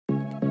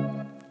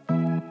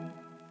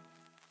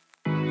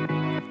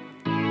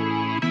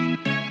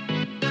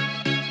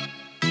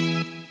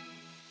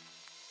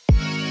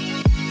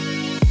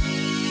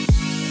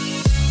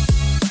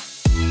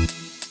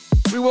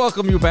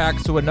welcome you back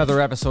to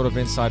another episode of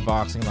Inside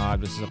Boxing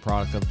Live. This is a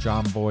product of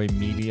John Boy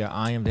Media.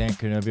 I am Dan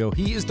Canubio.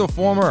 He is the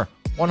former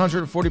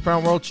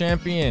 140-pound world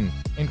champion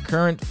and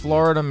current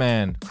Florida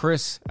man,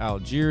 Chris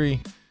Algieri.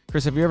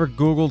 Chris, have you ever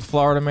Googled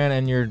Florida man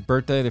and your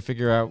birthday to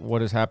figure out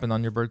what has happened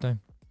on your birthday?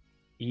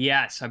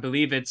 Yes, I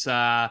believe it's,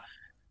 I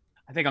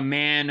think a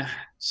man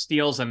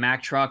steals a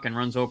Mack truck and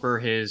runs over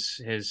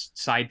his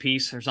side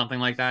piece or something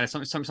like that.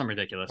 It's something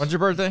ridiculous. When's your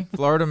birthday?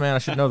 Florida man, I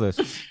should know this.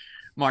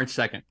 March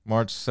 2nd.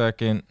 March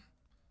 2nd.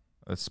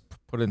 Let's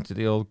put it into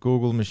the old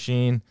Google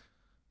machine.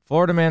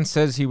 Florida man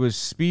says he was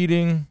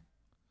speeding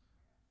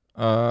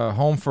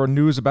home for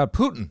news about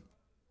Putin.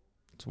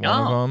 It's one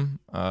of them.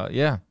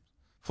 Yeah.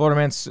 Florida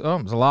man.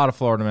 There's a lot of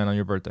Florida men on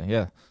your birthday.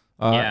 Yeah.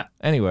 Yeah.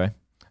 Anyway,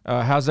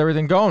 how's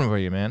everything going for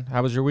you, man?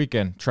 How was your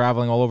weekend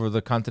traveling all over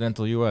the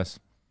continental U.S.?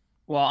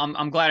 Well,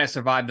 I'm glad I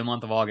survived the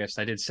month of August.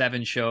 I did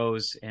 7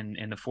 shows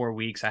in the 4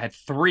 weeks. I had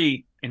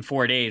 3 in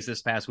 4 days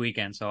this past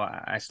weekend. So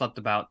I slept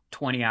about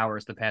 20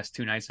 hours the past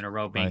 2 nights in a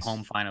row being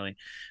home finally.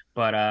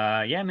 But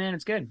yeah, man,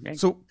 it's good.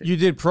 So you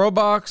did Pro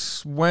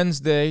Box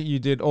Wednesday. You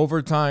did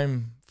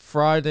overtime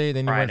Friday.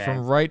 Then you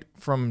went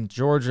from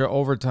Georgia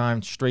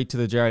overtime straight to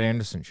the Jared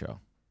Anderson show.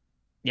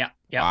 Yeah.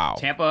 Wow.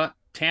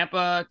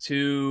 Tampa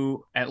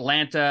to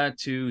Atlanta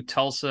to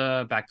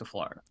Tulsa back to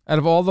Florida. Out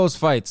of all those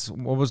fights,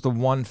 what was the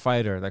one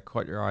fighter that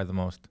caught your eye the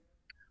most?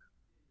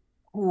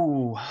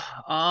 Ooh,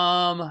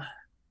 I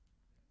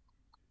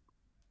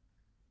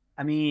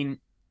mean,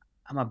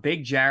 I'm a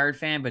big Jared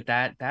fan, but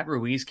that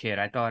Ruiz kid,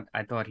 I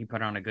thought he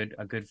put on a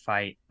good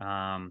fight.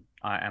 On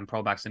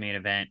Pro Box the main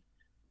event,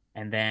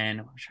 and then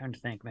I'm trying to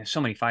think, man, so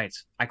many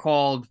fights. I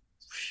called.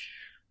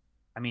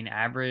 I mean,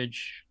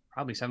 average.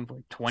 Probably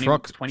 20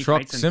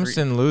 Truck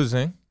Simpson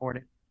losing.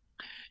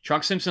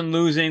 Truck Simpson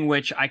losing,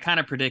 which I kind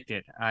of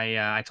predicted.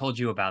 I told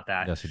you about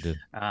that. Yes, you did.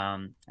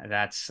 I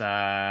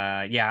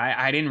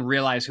didn't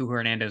realize who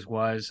Hernandez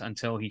was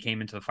until he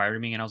came into the fight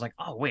with me, and I was like,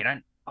 oh wait,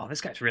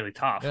 this guy's really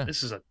tough. Yeah.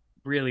 This is a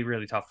really,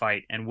 really tough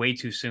fight, and way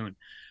too soon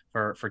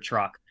for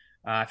Truck.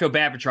 I feel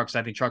bad for Truck because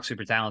I think Truck's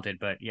super talented,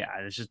 but yeah,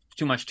 it's just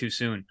too much too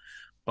soon.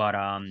 But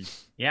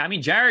yeah, I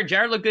mean, Jared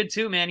looked good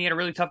too, man. He had a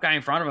really tough guy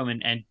in front of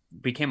him and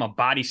became a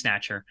body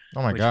snatcher.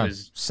 Oh my God,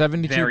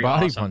 72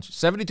 body punches,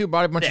 72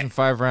 body punches in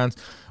 5 rounds.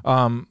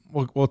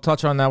 We'll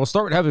touch on that. We'll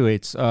start with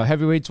heavyweights.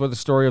 Heavyweights were the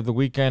story of the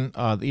weekend.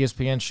 The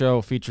ESPN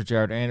show featured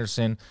Jared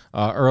Anderson.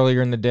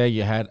 Earlier in the day,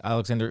 you had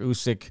Alexander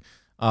Usyk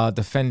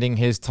defending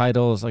his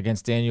titles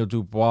against Daniel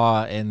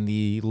Dubois, and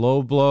the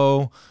low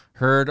blow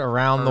heard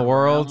around the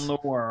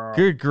world.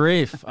 Good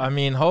grief! I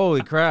mean,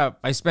 holy crap!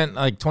 I spent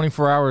like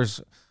 24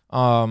 hours.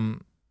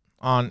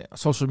 On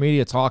social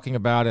media talking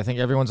about it. I think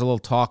everyone's a little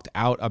talked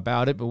out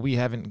about it, but we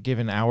haven't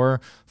given our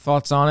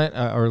thoughts on it,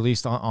 or at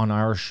least on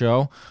our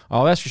show.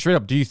 I'll ask you straight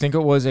up, do you think it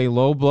was a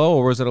low blow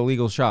or was it a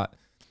legal shot?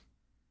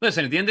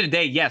 Listen, at the end of the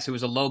day, yes, it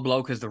was a low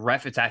blow because the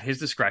ref, it's at his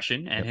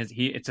discretion, and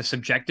it's a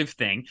subjective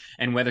thing,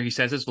 and whether he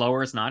says it's low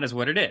or it's not is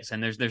what it is,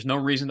 and there's no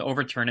reason to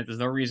overturn it. There's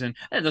no reason.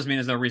 That doesn't mean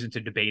there's no reason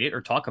to debate it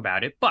or talk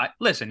about it, but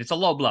listen, it's a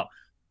low blow.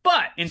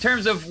 But in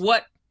terms of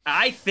what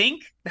I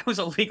think, that was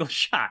a legal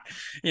shot.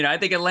 You know, I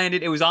think it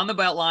landed. It was on the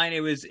belt line.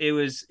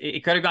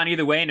 It could have gone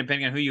either way, and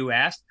depending on who you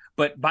asked.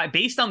 But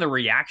based on the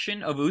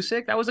reaction of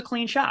Usyk, that was a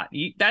clean shot.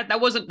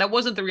 That wasn't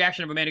the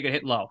reaction of a man who got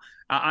hit low.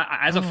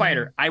 As a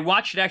fighter, I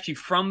watched it actually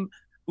from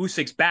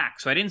Usyk's back,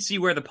 so I didn't see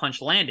where the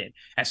punch landed.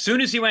 As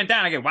soon as he went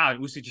down, I go, wow,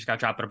 Usyk just got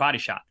dropped with a body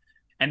shot.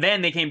 And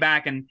then they came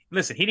back and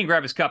listen, he didn't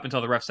grab his cup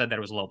until the ref said that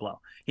it was a low blow.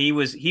 He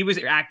was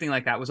acting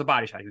like that was a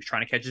body shot. He was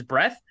trying to catch his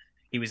breath.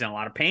 He was in a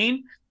lot of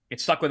pain. It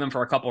stuck with him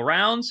for a couple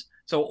rounds.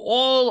 So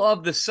all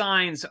of the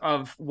signs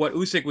of what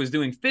Usyk was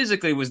doing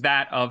physically was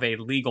that of a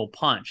legal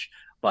punch.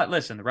 But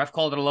listen, the ref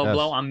called it a low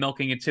blow. I'm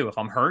milking it too. If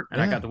I'm hurt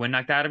and I got the wind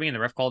knocked out of me and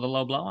the ref called it a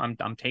low blow,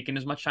 I'm taking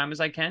as much time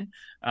as I can.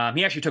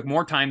 He actually took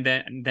more time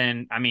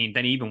than he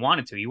even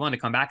wanted to. He wanted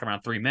to come back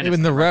around 3 minutes.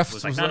 Even the ref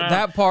was like,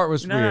 that part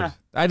was weird.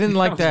 I didn't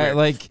like that.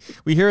 Like,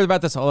 we hear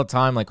about this all the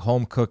time, like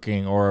home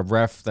cooking or a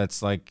ref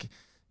that's like,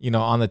 you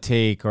know, on the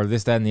take or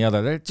this, that, and the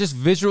other. It just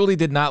visually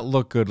did not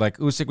look good. Like,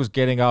 Usyk was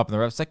getting up, and the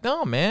ref's like,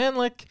 no, man,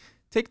 like,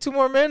 take 2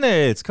 more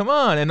minutes. Come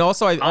on. And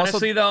also,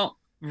 honestly, though,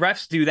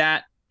 refs do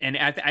that. And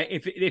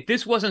if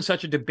this wasn't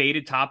such a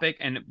debated topic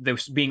and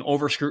this being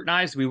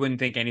over-scrutinized, we wouldn't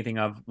think anything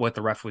of what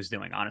the ref was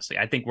doing, honestly.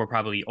 I think we're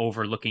probably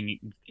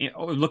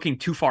looking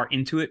too far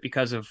into it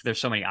because of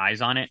there's so many eyes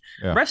on it.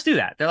 Yeah. Refs do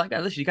that. They're like,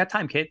 listen, you got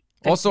time, kid.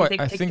 Take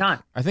time.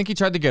 I think he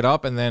tried to get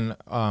up, and then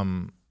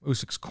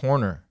Usyk's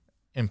corner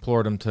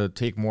implored him to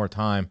take more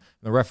time.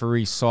 The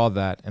referee saw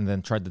that and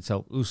then tried to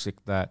tell Usyk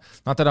that.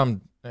 Not that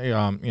I'm,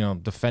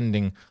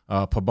 defending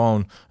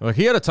Pabon, but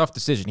he had a tough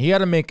decision. He had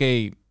to make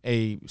a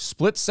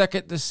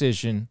split-second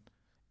decision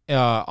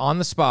on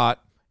the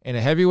spot in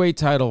a heavyweight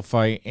title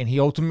fight, and he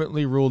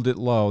ultimately ruled it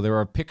low. There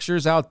are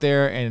pictures out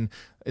there, and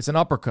It's an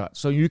uppercut.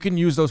 So you can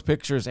use those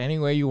pictures any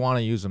way you want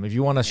to use them. If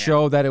you want to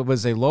show that it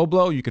was a low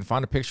blow, you can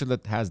find a picture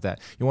that has that.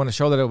 You want to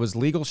show that it was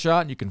legal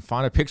shot, you can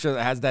find a picture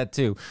that has that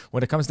too.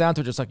 When it comes down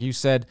to it, just like you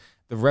said,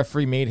 the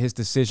referee made his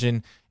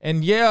decision.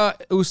 And yeah,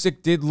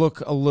 Usyk did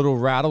look a little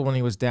rattled when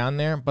he was down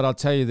there, but I'll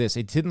tell you this,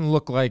 it didn't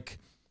look like,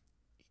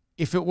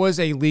 if it was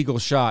a legal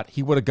shot,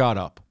 he would have got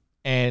up.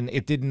 And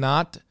it did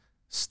not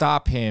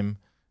stop him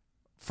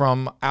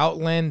from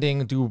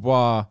outlanding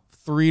Dubois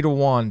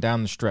 3-1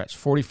 down the stretch,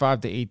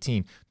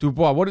 45-18.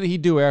 Dubois, what did he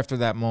do after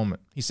that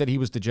moment? He said he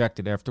was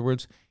dejected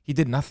afterwards. He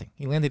did nothing.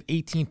 He landed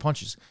 18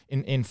 punches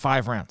in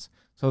 5 rounds.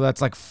 So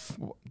that's like,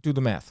 do the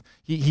math.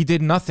 He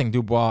did nothing,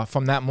 Dubois,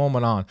 from that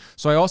moment on.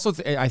 So I also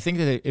I think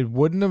that it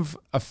wouldn't have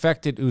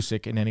affected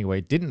Usyk in any way.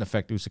 It didn't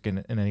affect Usyk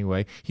in any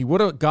way. He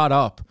would have got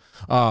up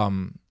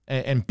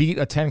and beat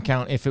a 10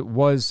 count if it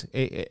was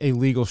a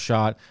legal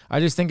shot. I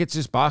just think it's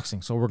just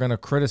boxing. So we're going to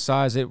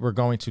criticize it. We're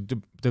going to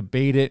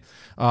debate it.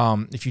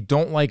 If you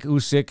don't like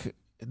Usyk,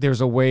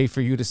 there's a way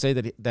for you to say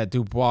that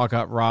Dubois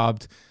got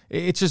robbed.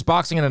 It's just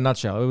boxing in a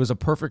nutshell. It was a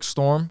perfect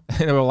storm.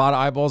 There were a lot of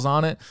eyeballs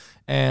on it,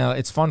 and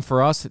it's fun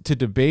for us to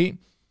debate.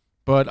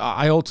 But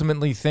I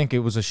ultimately think it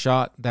was a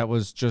shot that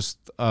was just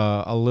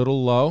a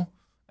little low,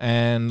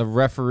 and the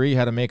referee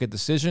had to make a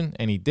decision,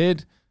 and he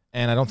did.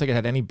 And I don't think it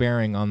had any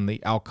bearing on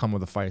the outcome of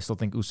the fight. I still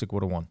think Usyk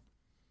would have won.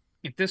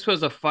 If this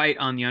was a fight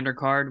on the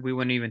undercard, we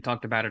wouldn't even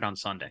talked about it on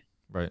Sunday.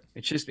 Right.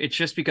 It's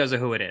just because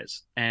of who it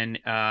is. And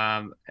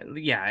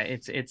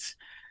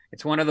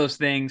it's one of those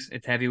things.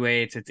 It's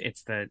heavyweights.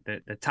 It's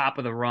the top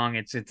of the rung.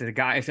 It's a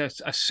guy.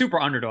 It's a super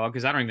underdog,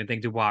 because I don't even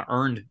think Dubois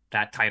earned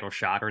that title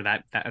shot or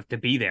that to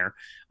be there.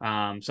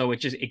 So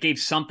it gave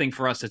something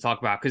for us to talk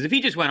about. Because if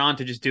he just went on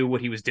to just do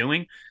what he was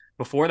doing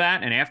before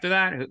that and after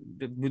that,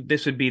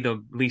 this would be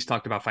the least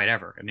talked about fight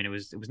ever. I mean, it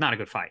was not a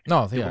good fight.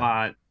 No,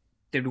 yeah.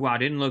 Dubois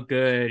didn't look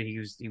good. He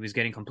was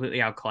getting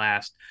completely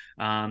outclassed.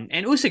 And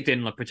Usyk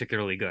didn't look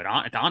particularly good.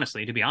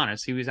 Honestly, to be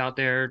honest, he was out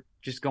there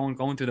just going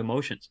through the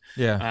motions.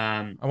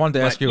 Yeah. I wanted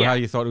to ask you how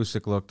you thought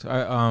Usyk looked.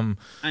 I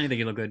didn't think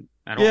he looked good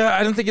at all. Yeah,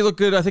 I didn't think he looked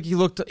good. I think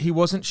he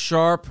wasn't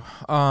sharp.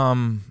 I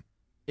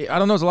don't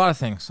know. There's a lot of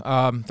things.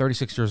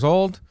 36 years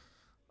old,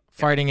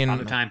 fighting in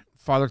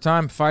Father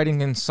Time,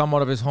 fighting in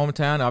somewhat of his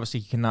hometown. Obviously,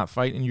 he cannot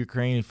fight in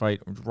Ukraine. He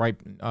fight right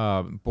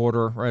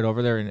border right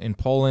over there in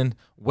Poland.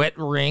 Wet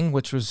ring,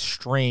 which was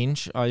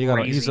strange.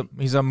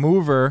 He's a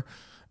mover,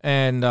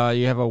 and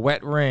you have a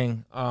wet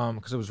ring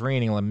because it was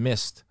raining and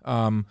mist.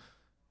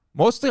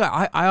 Mostly,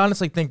 I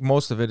honestly think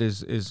most of it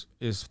is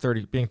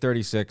being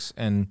 36,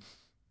 and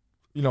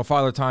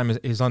Father Time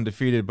is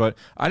undefeated. But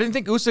I didn't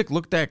think Usyk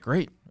looked that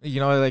great.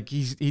 Like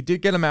he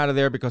did get him out of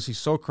there because he's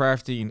so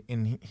crafty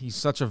and he's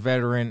such a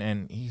veteran,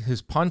 and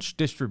his punch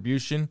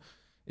distribution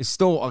is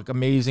still like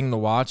amazing to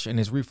watch, and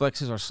his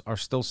reflexes are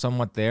still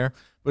somewhat there.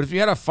 But if you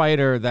had a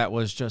fighter that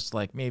was just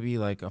like maybe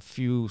like a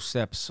few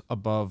steps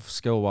above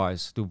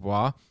skill-wise,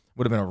 Dubois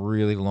would have been a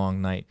really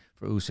long night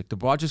for Usyk.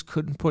 Dubois just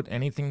couldn't put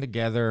anything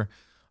together.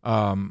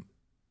 I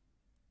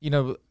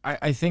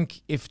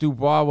think if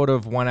Dubois would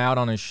have went out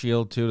on his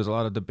shield too, there's a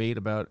lot of debate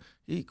about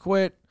he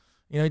quit.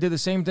 He did the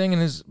same thing in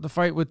the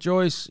fight with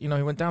Joyce. He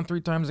went down 3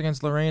 times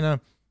against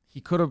Lorena.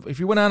 He could have, if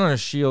he went out on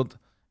his shield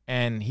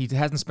and he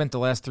hasn't spent the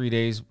last 3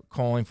 days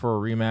calling for a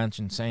rematch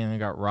and saying he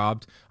got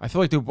robbed, I feel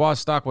like Dubois'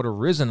 stock would have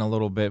risen a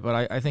little bit,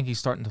 but I think he's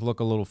starting to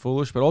look a little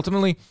foolish. But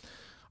ultimately,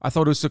 I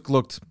thought Usyk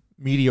looked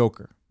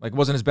mediocre. Like, it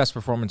wasn't his best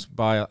performance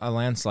by a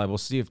landslide. We'll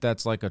see if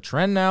that's like a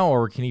trend now,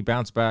 or can he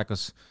bounce back?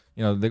 Because,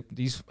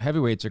 these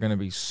heavyweights are going to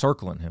be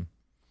circling him.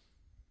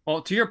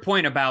 Well, to your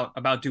point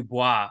about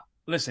Dubois,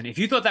 listen, if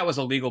you thought that was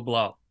a legal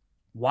blow,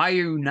 why are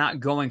you not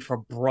going for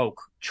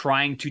broke,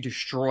 trying to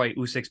destroy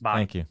Usyk's body?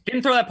 Thank you.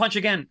 Didn't throw that punch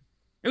again.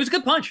 It was a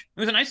good punch. It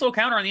was a nice little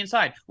counter on the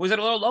inside. Was it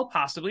a little low?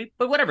 Possibly,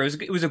 but whatever.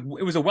 It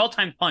was a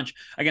well-timed punch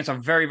against a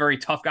very, very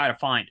tough guy to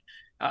find.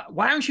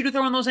 Why aren't you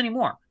throwing those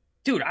anymore?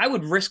 Dude, I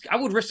would risk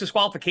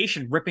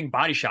disqualification ripping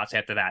body shots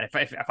after that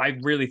if I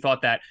really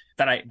thought that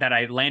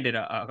I landed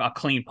a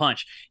clean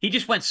punch. He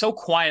just went so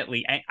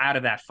quietly out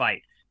of that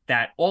fight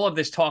that all of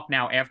this talk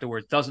now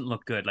afterwards doesn't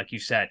look good, like you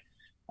said.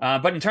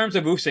 But in terms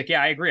of Usyk,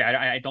 yeah, I agree.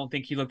 I don't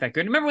think he looked that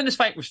good. Remember when this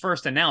fight was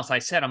first announced, I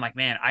said, I'm like,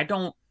 man,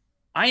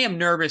 I am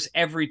nervous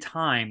every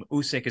time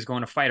Usyk is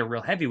going to fight a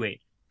real heavyweight,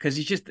 because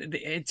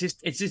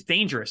it's just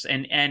dangerous.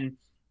 And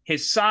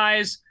his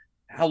size,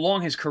 how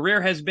long his career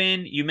has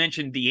been. You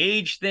mentioned the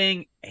age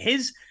thing.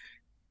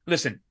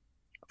 Listen,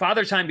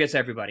 Father Time gets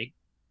everybody,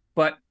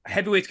 but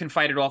heavyweights can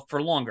fight it off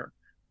for longer.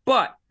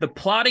 But the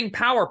plotting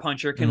power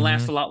puncher can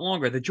last a lot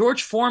longer. The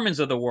George Foremans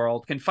of the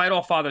world can fight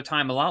off Father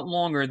Time a lot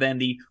longer than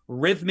the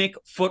rhythmic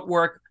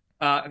footwork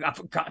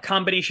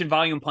combination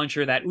volume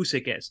puncher that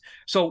Usyk is.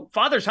 So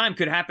Father Time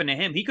could happen to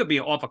him. He could be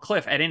off a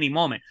cliff at any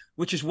moment,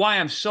 which is why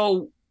I'm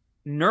so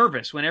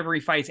nervous whenever he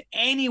fights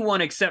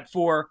anyone except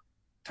for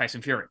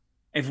Tyson Fury.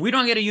 If we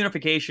don't get a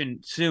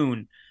unification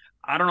soon,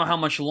 I don't know how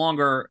much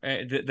longer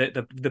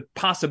the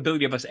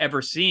possibility of us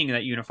ever seeing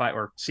that unified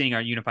or seeing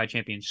our unified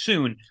champion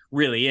soon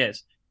really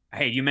is.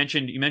 Hey, you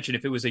mentioned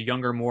if it was a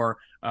younger, more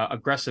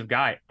aggressive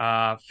guy,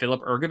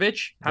 Filip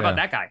Ergovic. How about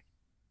that guy?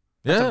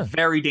 That's a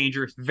very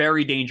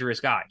dangerous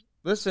guy.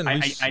 Listen,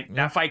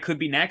 that fight could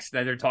be next.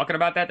 That they're talking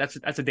about that.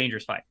 That's a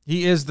dangerous fight.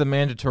 He is the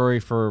mandatory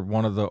for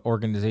one of the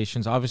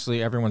organizations.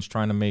 Obviously, everyone's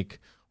trying to make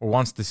or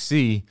wants to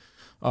see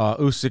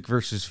Usyk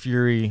versus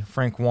Fury.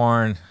 Frank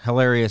Warren,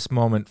 hilarious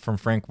moment from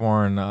Frank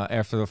Warren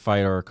after the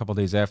fight or a couple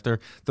days after.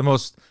 The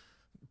most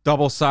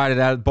double-sided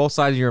at both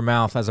sides of your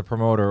mouth as a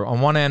promoter.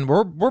 On one end,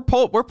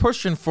 we're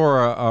pushing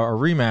for a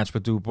rematch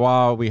with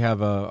Dubois. We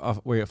have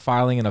we're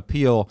filing an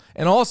appeal,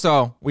 and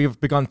also we've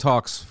begun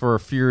talks for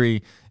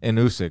Fury and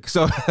Usyk.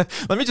 So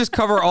let me just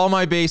cover all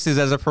my bases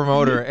as a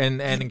promoter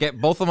and get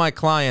both of my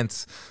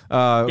clients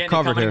covered here.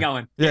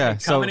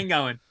 Coming and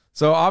going.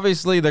 So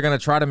obviously they're gonna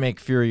try to make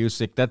Fury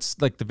Usyk. That's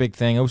like the big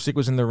thing. Usyk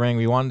was in the ring.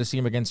 We wanted to see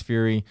him against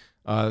Fury.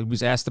 He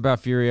was asked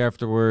about Fury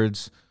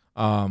afterwards.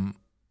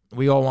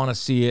 We all want to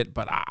see it,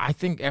 but I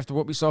think after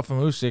what we saw from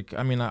Usyk,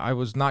 I mean, I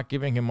was not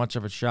giving him much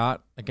of a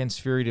shot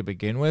against Fury to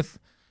begin with.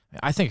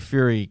 I think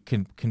Fury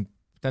can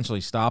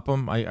potentially stop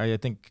him. I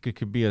think it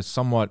could be a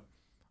somewhat,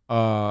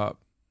 like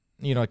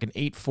an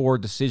 8-4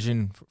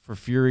 decision for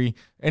Fury.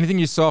 Anything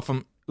you saw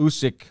from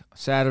Usyk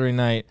Saturday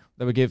night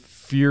that would give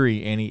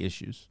Fury any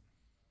issues?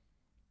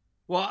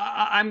 Well,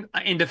 I'm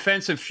in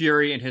defense of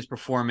Fury and his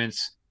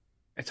performance.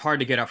 It's hard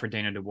to get up for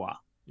Dana Dubois.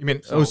 You mean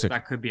Usyk?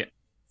 That could be it.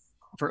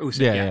 For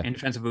Usyk, in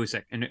defense of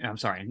Usyk. And I'm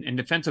sorry, in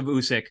defense of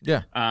Usyk,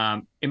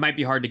 it might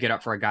be hard to get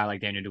up for a guy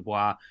like Daniel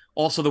Dubois.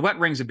 Also, the wet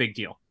ring's a big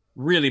deal,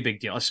 really big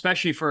deal,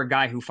 especially for a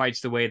guy who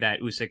fights the way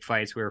that Usyk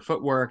fights, where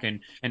footwork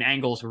and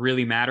angles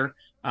really matter.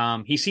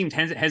 He seemed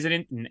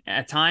hesitant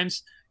at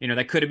times.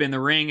 That could have been the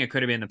ring. It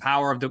could have been the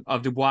power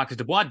of Dubois, because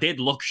Dubois did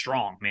look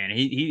strong, man.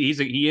 He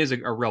is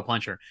a real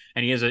puncher,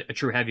 and he is a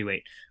true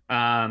heavyweight.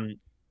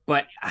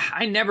 But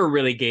I never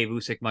really gave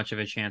Usyk much of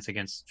a chance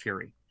against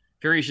Fury.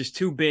 Fury's just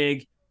too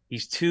big.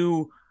 He's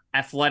too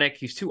athletic.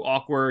 He's too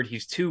awkward.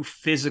 He's too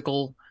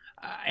physical.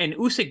 And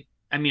Usyk,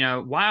 I mean,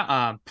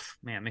 man,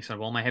 I'm mixing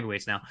up all my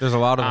heavyweights now. There's a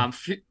lot of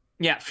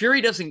them.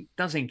 Fury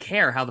doesn't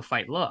care how the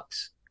fight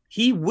looks.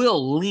 He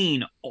will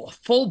lean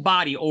full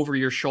body over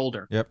your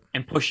shoulder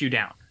and push you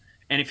down.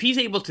 And if he's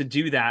able to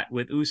do that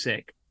with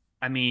Usyk,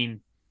 I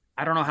mean,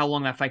 I don't know how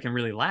long that fight can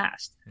really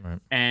last. Right.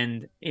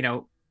 And,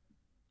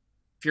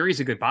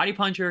 Fury's a good body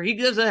puncher. He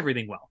does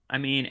everything well. I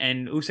mean,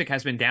 and Usyk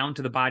has been down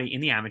to the body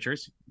in the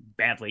amateurs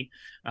badly.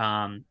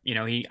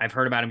 I've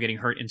heard about him getting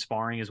hurt in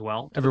sparring as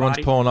well. Everyone's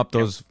pulling up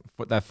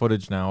that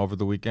footage now over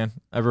the weekend.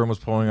 Everyone was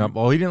pulling up.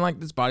 Oh, he didn't like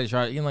this body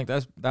shot. He didn't like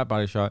that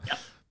body shot.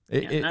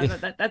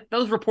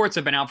 Those reports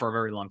have been out for a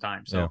very long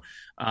time. So,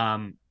 I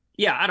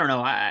don't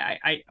know.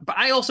 But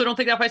I also don't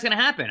think that fight's going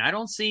to happen. I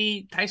don't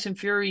see Tyson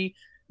Fury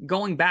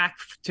going back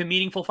to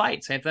meaningful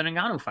fights after the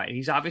Ngannou fight.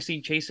 He's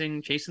obviously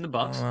chasing the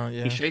bucks.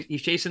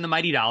 He's chasing the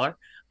mighty dollar.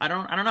 I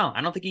don't know.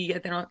 I don't think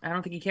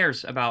he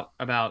cares about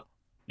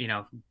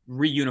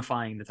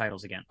reunifying the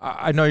titles again.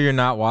 I know you're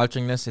not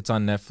watching this. It's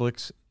on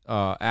Netflix.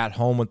 At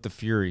Home with the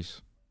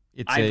Furies.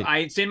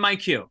 It's in my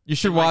queue. You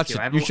should watch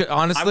it. You should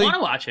honestly. I want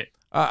to watch it.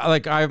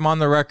 I'm on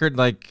the record.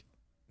 Like,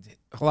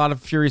 a lot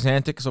of Fury's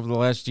antics over the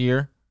last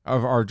year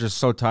are just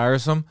so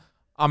tiresome.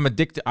 I'm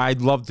addicted. I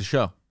love the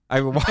show. I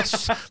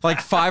watched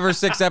like 5 or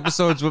 6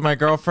 episodes with my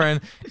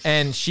girlfriend,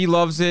 and she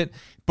loves it.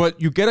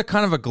 But you get a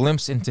kind of a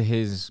glimpse into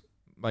his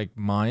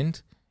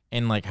mind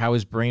and how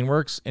his brain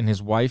works, and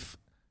his wife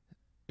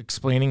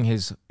explaining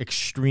his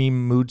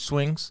extreme mood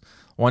swings.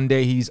 One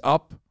day he's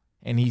up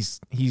and he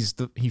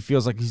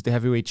feels like he's the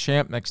heavyweight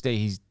champ. Next day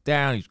he's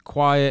down, he's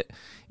quiet.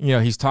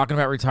 He's talking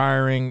about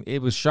retiring.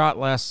 It was shot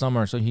last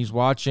summer, so he's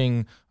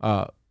watching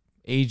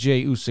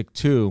AJ Usyk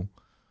 2.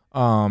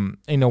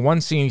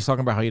 One scene he's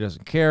talking about how he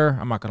doesn't care.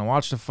 I'm not going to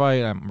watch the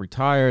fight. I'm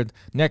retired.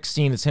 Next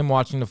scene is him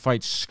watching the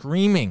fight,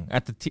 screaming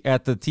at the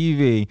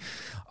TV,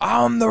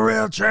 "I'm the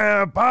real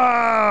champ!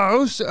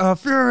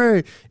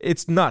 Fury!"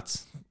 It's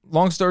nuts.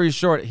 Long story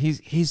short,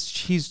 he's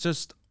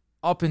just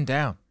up and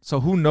down.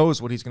 So who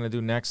knows what he's going to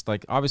do next?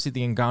 Obviously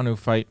the Ngannou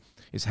fight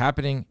is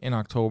happening in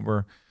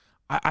October.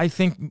 I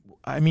think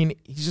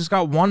he's just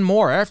got one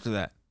more after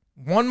that.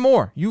 One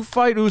more. You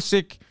fight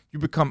Usyk, you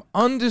become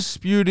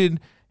undisputed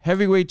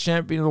heavyweight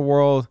champion of the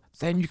world,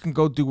 then you can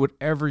go do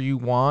whatever you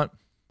want.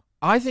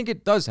 I think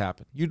it does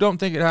happen. You don't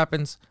think it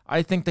happens?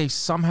 I think they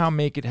somehow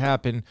make it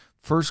happen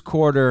first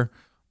quarter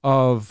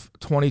of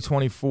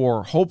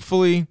 2024.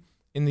 Hopefully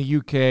in the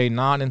UK,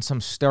 not in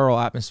some sterile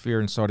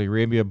atmosphere in Saudi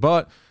Arabia.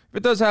 But if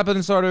it does happen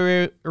in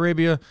Saudi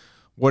Arabia,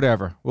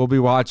 whatever. We'll be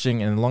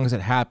watching, and as long as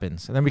it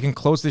happens. And then we can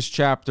close this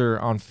chapter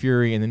on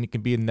Fury, and then you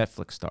can be a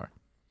Netflix star.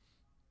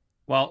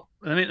 Well,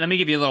 let me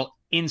give you a little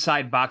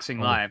Inside Boxing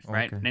Live,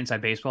 right? And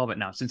Inside Baseball, but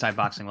no, it's Inside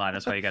Boxing Live.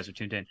 That's why you guys are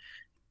tuned in.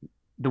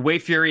 The way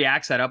Fury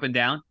acts that up and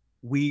down,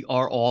 we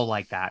are all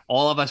like that.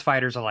 All of us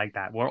fighters are like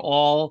that. We're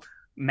all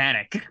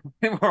manic.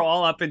 We're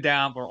all up and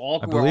down. We're all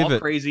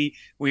crazy.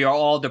 We are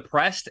all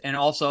depressed and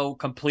also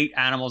complete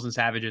animals and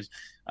savages.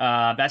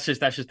 That's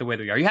just the way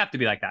that we are. You have to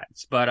be like that.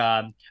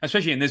 But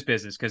especially in this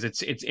business, because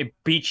it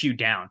beats you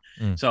down.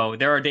 So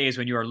there are days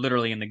when you are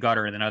literally in the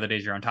gutter, and then other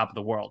days you're on top of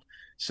the world.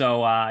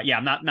 So yeah,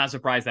 I'm not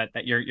surprised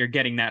that you're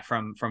getting that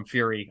from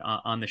Fury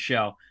on the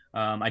show.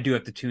 I do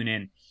have to tune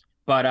in,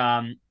 but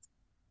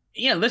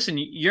yeah, listen,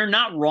 you're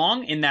not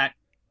wrong in that,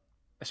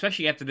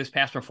 especially after this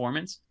past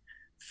performance.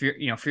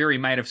 Fury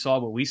might have saw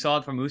what we saw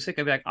from Usyk.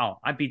 I'd be like, oh,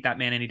 I beat that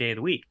man any day of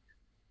the week.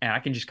 And I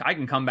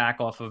can come back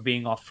off of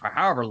being off for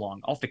however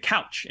long, off the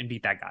couch, and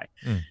beat that guy.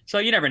 So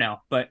you never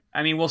know. But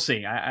I mean, we'll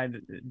see.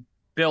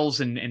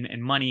 Bills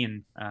and money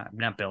and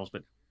not bills,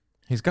 but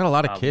he's got a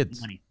lot of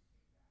kids. Money.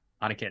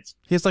 A lot of kids.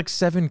 He has like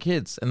 7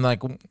 kids, and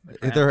like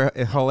they're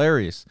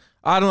hilarious.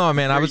 I don't know,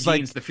 man. I was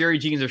like, the Fury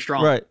genes are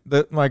strong. Right.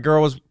 My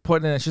girl was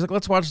putting it. She's like,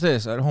 let's watch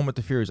this at home with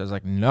the Furies. I was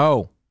like,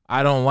 no,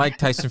 I don't like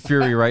Tyson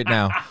Fury right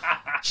now.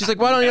 She's like,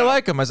 why don't you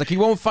like him? I was like, he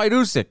won't fight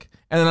Usyk.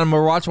 And then I'm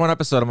going to watch one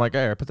episode. I'm like,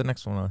 all right, put the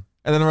next one on.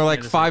 And then we're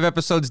like 5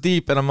 episodes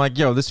deep, and I'm like,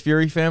 yo, this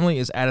Fury family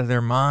is out of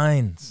their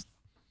minds.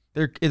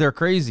 They're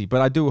crazy,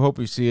 but I do hope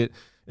we see it.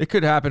 It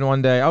could happen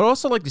one day. I would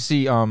also like to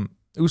see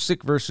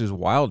Usyk versus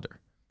Wilder.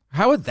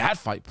 How would that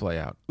fight play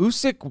out?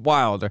 Usyk,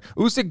 Wilder.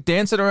 Usyk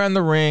dancing around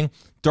the ring,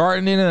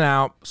 darting in and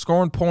out,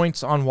 scoring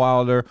points on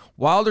Wilder.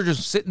 Wilder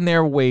just sitting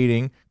there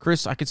waiting.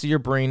 Chris, I can see your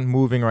brain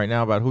moving right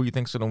now about who you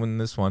think's going to win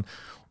this one.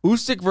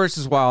 Usyk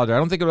versus Wilder. I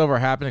don't think it'll ever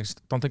happen. I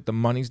don't think the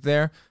money's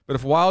there. But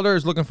if Wilder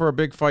is looking for a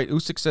big fight,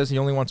 Usyk says he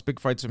only wants big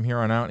fights from here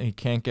on out, and he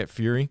can't get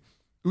Fury.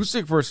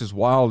 Usyk versus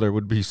Wilder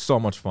would be so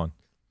much fun.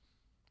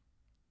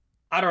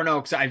 I don't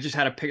know, because I just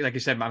had a pick. Like you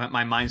said,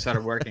 my mind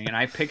started working, and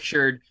I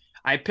pictured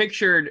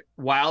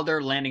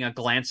Wilder landing a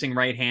glancing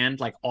right hand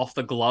like off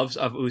the gloves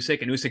of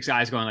Usyk, and Usyk's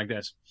eyes going like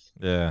this.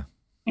 Yeah.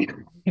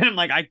 And I'm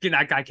like,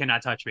 that guy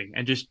cannot touch me,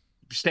 and just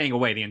staying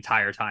away the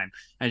entire time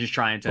and just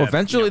trying to. Well,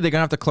 eventually, they're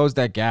gonna have to close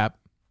that gap.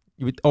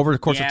 Over the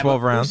course of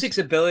 12 rounds. Usyk's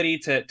ability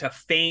to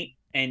feint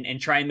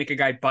and try and make a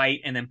guy bite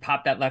and then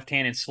pop that left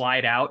hand and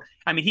slide out.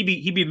 I mean,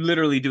 he'd be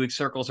literally doing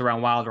circles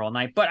around Wilder all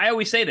night. But I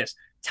always say this: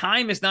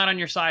 time is not on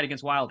your side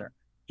against Wilder.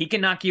 He can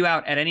knock you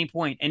out at any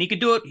point, and he could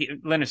do it.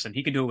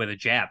 He can do it with a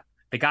jab.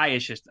 The guy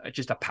is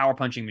just a power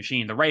punching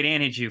machine. The right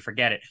hand hits you,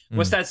 forget it.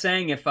 What's that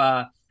saying? If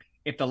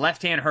the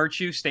left hand hurts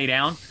you, stay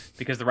down,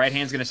 because the right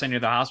hand's going to send you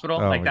to the hospital.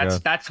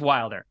 That's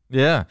Wilder.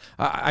 Yeah,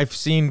 I've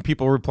seen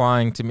people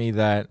replying to me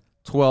that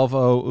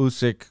 12-0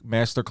 Usyk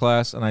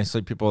masterclass, and I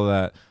see people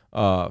that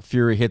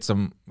Fury hits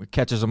him,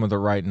 catches him with the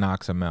right,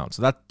 knocks him out.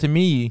 So that, to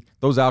me,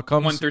 those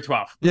outcomes 1 through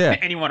 12, yeah,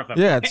 any one of them,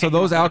 yeah. So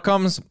those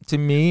outcomes, to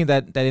me,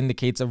 that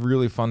indicates a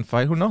really fun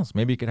fight. Who knows?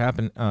 Maybe it could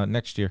happen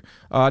next year.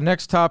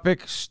 Next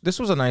topic. This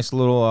was a nice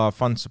little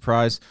fun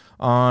surprise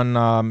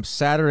on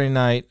Saturday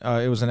night.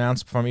 It was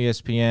announced from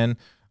ESPN.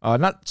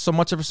 Not so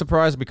much of a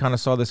surprise. We kind of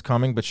saw this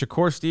coming, but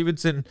Shakur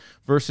Stevenson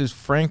versus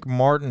Frank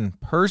Martin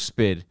purse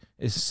bid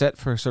is set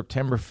for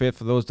September 5th.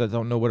 For those that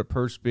don't know what a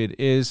purse bid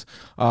is,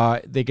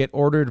 they get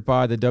ordered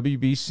by the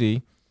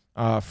WBC.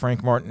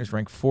 Frank Martin is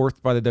ranked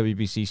 4th by the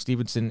WBC.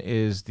 Stevenson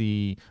is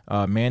the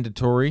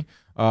mandatory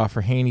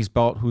for Haney's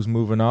belt, who's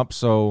moving up.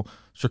 So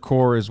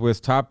Shakur is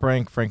with Top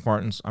Rank. Frank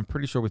Martin's, I'm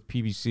pretty sure, with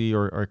PBC,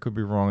 or I could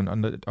be wrong,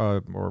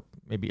 or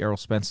maybe Errol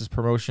Spence's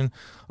promotion.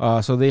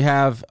 So they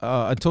have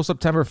until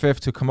September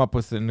 5th to come up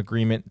with an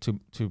agreement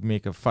to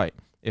make a fight.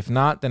 If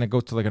not, then it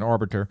goes to like an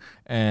arbitration,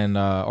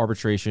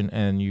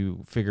 and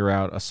you figure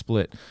out a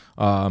split.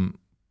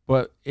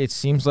 But it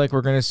seems like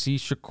we're going to see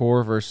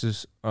Shakur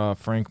versus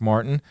Frank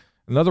Martin.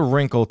 Another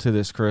wrinkle to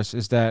this, Chris,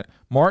 is that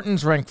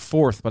Martin's ranked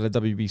 4th by the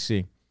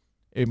WBC.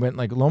 It went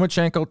like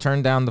Lomachenko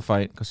turned down the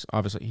fight because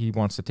obviously he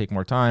wants to take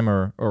more time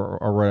or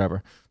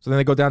whatever. So then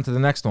they go down to the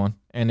next one,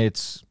 and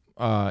it's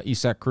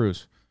Usyk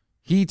Cruz.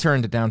 He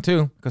turned it down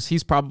too because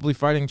he's probably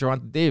fighting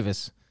Gervonta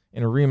Davis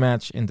in a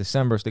rematch in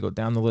December. So they go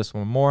down the list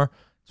one more.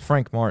 It's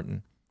Frank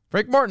Martin.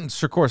 Frank Martin's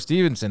Shakur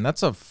Stevenson.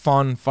 That's a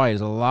fun fight.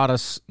 There's a lot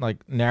of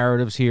like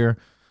narratives here.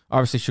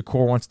 Obviously,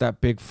 Shakur wants that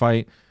big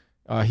fight.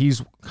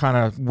 He's kind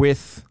of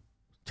with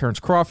Terrence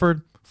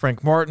Crawford.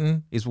 Frank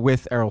Martin is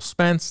with Errol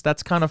Spence.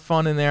 That's kind of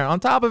fun in there. On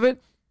top of it,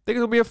 I think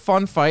it'll be a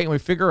fun fight, and we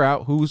figure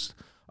out who's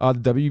the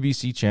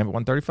WBC champ at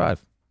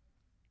 135.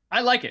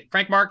 I like it.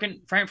 Frank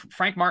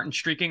Martin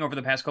streaking over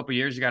the past couple of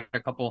years. He got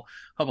a couple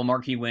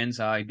marquee wins.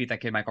 He beat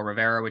that kid Michael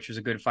Rivera, which was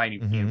a good fight.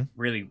 He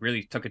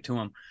really took it to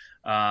him.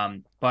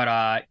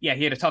 But yeah,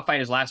 he had a tough fight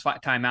his last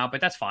time out,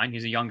 but that's fine.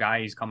 He's a young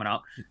guy. He's coming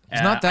up.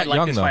 He's not that young, I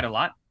like this though. Fight a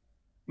lot.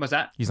 What's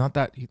that? He's not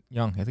that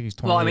young. I think he's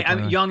 20. Well, I mean,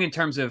 I'm young in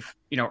terms of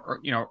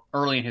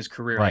early in his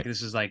career. Right. Like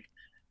this is like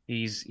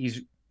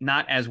he's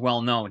not as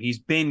well known. He's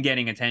been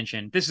getting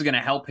attention. This is going to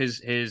help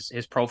his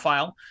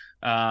profile.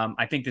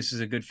 I think this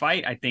is a good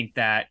fight. I think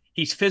that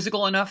he's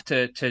physical enough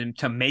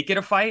to make it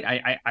a fight.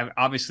 I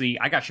obviously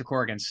I got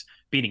Shakur against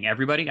beating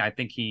everybody. I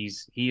think he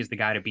is the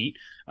guy to beat.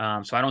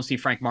 So I don't see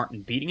Frank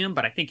Martin beating him,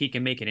 but I think he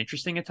can make it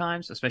interesting at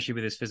times, especially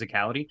with his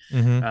physicality.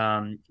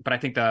 But I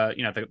think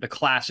the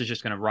class is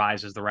just going to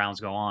rise as the rounds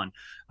go on.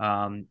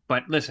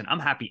 But listen, I'm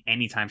happy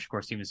anytime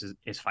Shakur Stevenson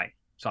is fighting.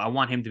 So I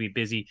want him to be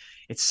busy.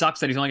 It sucks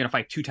that he's only going to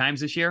fight 2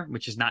 times this year,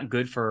 which is not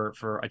good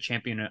for a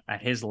champion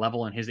at his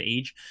level and his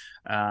age.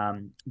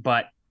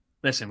 But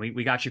listen,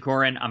 we got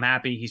Shakur in. I'm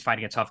happy. He's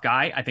fighting a tough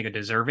guy. I think a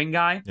deserving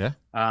guy. Yeah.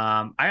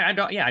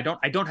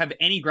 I don't have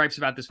any gripes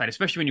about this fight,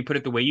 especially when you put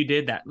it the way you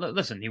did. That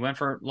listen, he went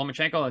for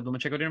Lomachenko.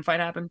 Lomachenko didn't fight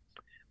happen.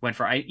 Went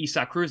for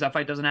Usyk-Cruz. That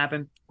fight doesn't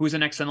happen. Who's the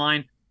next in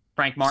line?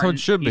 Frank Martin. So it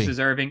should be. He's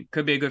deserving.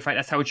 Could be a good fight.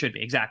 That's how it should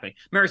be. Exactly.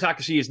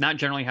 Meritocracy is not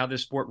generally how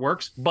this sport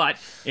works, but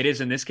it is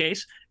in this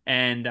case.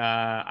 And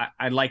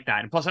I like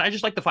that. And plus, I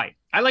just like the fight.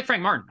 I like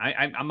Frank Martin.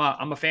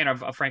 I'm a fan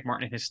of Frank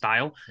Martin and his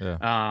style. Yeah.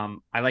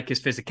 I like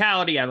his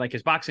physicality. I like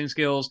his boxing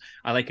skills.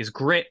 I like his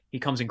grit. He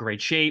comes in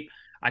great shape.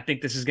 I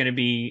think this is going to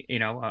be,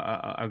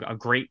 a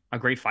great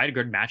fight, a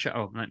good matchup.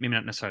 Oh, maybe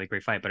not necessarily a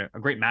great fight, but a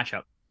great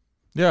matchup.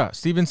 Yeah,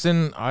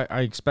 Stevenson,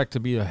 I expect to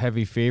be a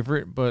heavy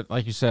favorite, but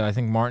like you said, I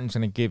think Martin's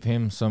going to give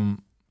him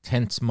some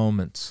tense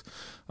moments,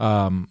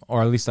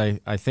 or at least I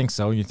think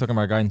so. You're talking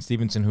about a guy in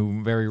Stevenson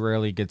who very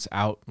rarely gets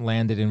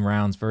outlanded in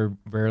rounds, very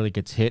rarely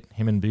gets hit.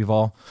 Him and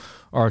Bivol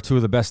are 2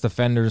 of the best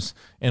defenders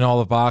in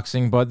all of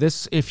boxing. But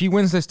if he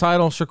wins this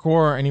title,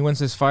 Shakur, and he wins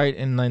this fight,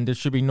 and then there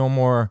should be no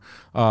more,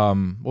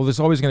 there's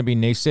always going to be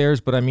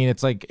naysayers, but I mean,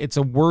 it's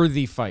a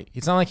worthy fight.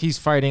 It's not like he's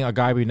fighting a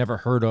guy we never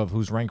heard of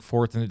who's ranked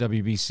 4th in the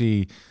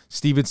WBC.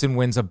 Stevenson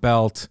wins a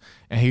belt,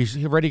 and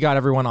he already got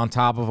everyone on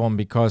top of him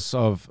because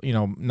of,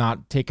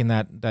 not taking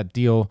that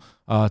deal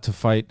to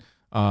fight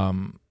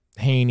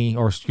Haney,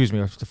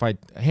 to fight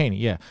Haney,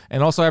 yeah.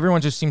 And also,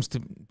 everyone just seems to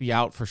be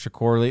out for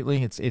Shakur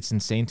lately. It's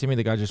insane to me.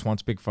 The guy just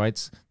wants big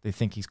fights. They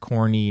think he's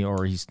corny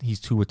or he's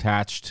too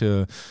attached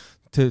to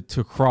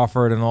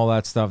Crawford and all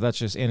that stuff. That's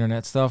just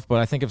internet stuff. But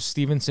I think if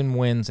Stevenson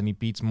wins and he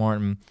beats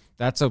Martin,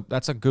 that's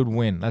a good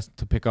win. That's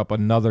to pick up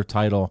another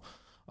title,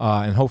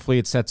 and hopefully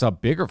it sets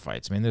up bigger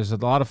fights. I mean, there's a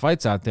lot of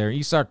fights out there.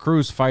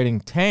 Usyk-Cruz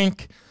fighting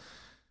Tank.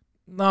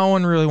 No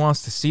one really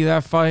wants to see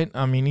that fight.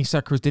 I mean,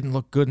 Usyk-Cruz didn't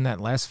look good in that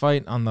last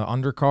fight on the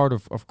undercard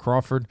of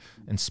Crawford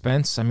and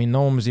Spence. I mean,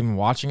 no one was even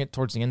watching it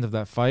towards the end of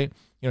that fight.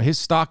 His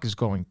stock is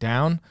going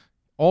down.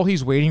 All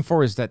he's waiting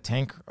for is that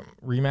Tank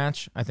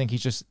rematch. I think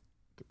he's just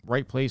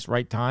right place,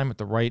 right time at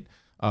the right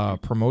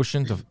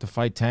promotion to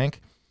fight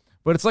Tank.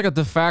 But it's like a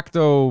de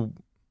facto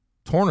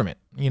tournament.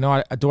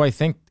 Do I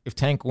think if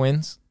Tank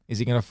wins, is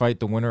he going to fight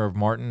the winner of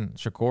Martin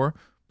Shakur?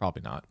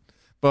 Probably not.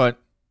 But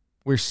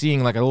we're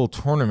seeing like a little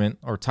tournament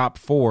or top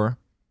 4.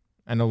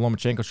 I know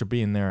Lomachenko should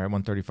be in there at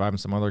 135 and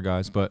some other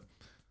guys, but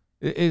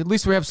at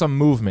least we have some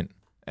movement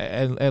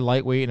at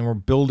lightweight, and we're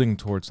building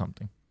towards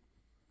something.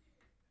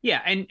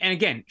 Yeah, and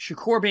again,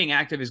 Shakur being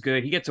active is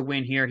good. He gets a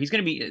win here.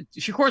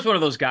 Shakur's one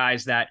of those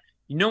guys that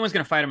no one's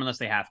going to fight him unless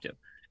they have to.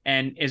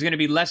 And is going to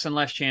be less and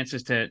less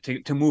chances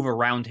to move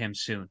around him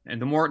soon.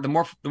 And the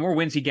more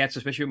wins he gets,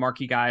 especially with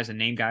marquee guys and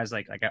name guys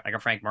like a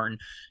Frank Martin,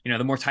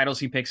 the more titles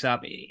he picks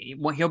up,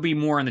 he'll be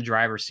more in the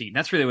driver's seat. And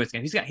that's really what's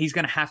going to. He's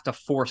going to have to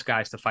force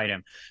guys to fight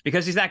him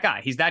because he's that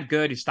guy. He's that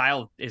good. His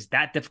style is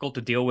that difficult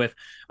to deal with.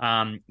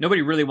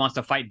 Nobody really wants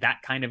to fight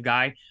that kind of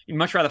guy. You'd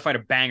much rather fight a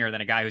banger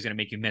than a guy who's going to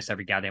make you miss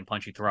every goddamn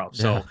punch you throw.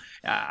 So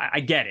I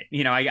get it.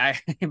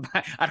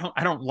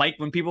 I don't like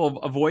when people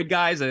avoid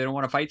guys. They don't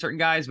want to fight certain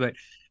guys, but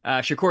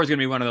Shakur is going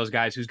to be one of those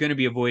guys who's going to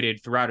be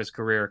avoided throughout his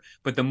career,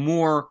 but the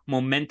more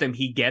momentum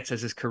he gets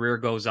as his career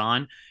goes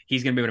on,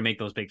 he's going to be able to make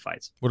those big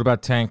fights. What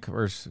about Tank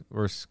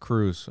versus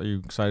Cruz? Are you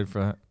excited for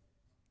that?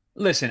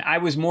 Listen, I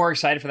was more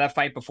excited for that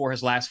fight before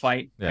his last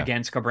fight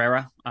against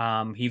Cabrera.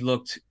 He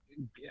looked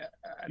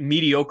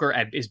mediocre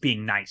as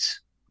being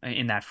nice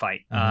in that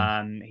fight.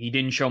 Mm-hmm. He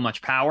didn't show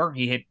much power.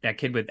 He hit that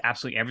kid with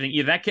absolutely everything.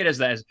 Either that kid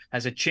has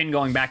a chin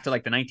going back to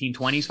like the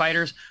 1920s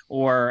fighters,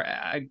 or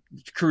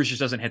Cruz just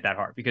doesn't hit that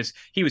hard because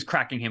he was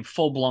cracking him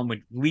full blown with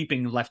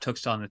leaping left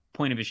hooks on the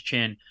point of his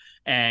chin,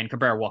 and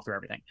Cabrera walked through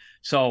everything.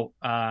 So,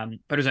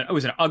 but it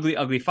was an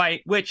ugly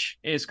fight, which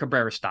is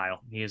Cabrera's style.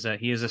 He is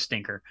a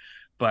stinker.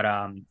 But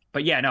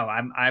yeah, no,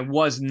 I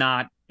was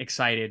not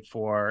excited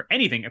for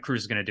anything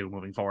Cruz is going to do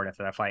moving forward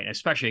after that fight,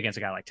 especially against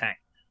a guy like Tank.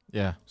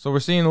 Yeah, so we're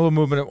seeing a little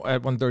movement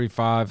at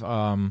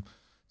 135.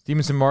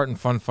 Stevenson Martin,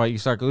 fun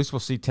fight. At least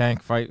we'll see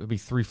Tank fight. It'll be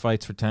 3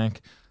 fights for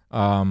Tank.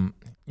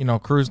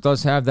 Cruz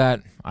does have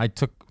that. I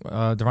took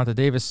Gervonta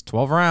Davis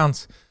 12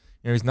 rounds.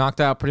 He's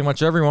knocked out pretty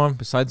much everyone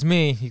besides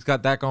me. He's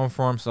got that going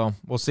for him, so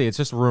we'll see. It's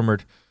just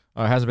rumored.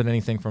 It hasn't been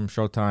anything from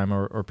Showtime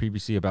or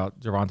PBC about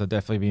Gervonta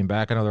definitely being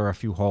back. I know there are a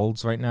few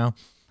holds right now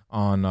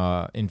on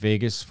in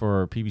Vegas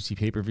for PBC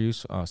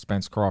pay-per-views.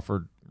 Spence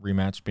Crawford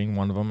rematch being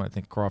one of them. I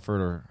think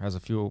Crawford has a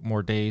few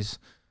more days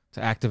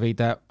to activate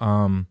that.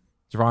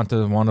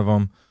 Gervonta, one of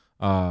them.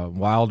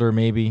 Wilder,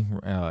 maybe.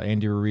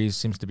 Andy Ruiz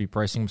seems to be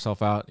pricing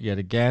himself out yet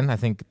again. I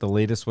think the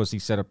latest was he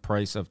set a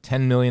price of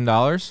 $10 million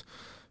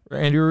for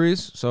Andy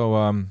Ruiz.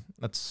 So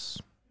that's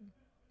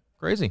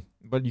crazy.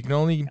 But you can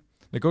only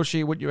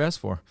negotiate what you ask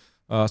for.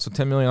 So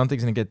 10 million, I don't think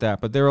he's going to get that.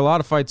 But there are a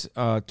lot of fights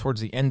towards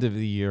the end of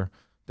the year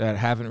that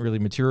haven't really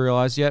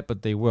materialized yet,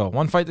 but they will.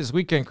 One fight this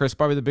weekend, Chris,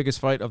 probably the biggest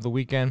fight of the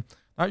weekend.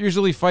 Not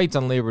usually fights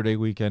on Labor Day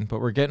weekend,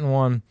 but we're getting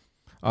one.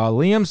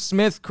 Liam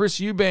Smith, Chris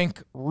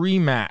Eubank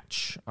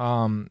rematch.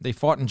 They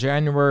fought in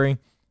January.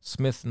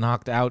 Smith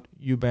knocked out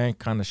Eubank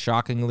kind of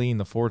shockingly in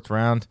the 4th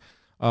round.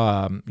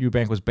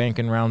 Eubank was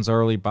banking rounds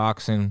early,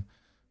 boxing.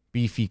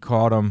 Beefy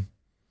caught him.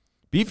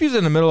 Beefy's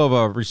in the middle of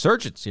a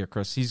resurgence here,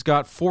 Chris. He's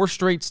got 4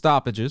 straight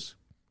stoppages.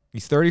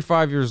 He's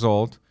 35 years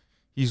old.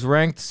 He's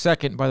ranked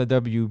 2nd by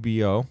the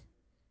WBO.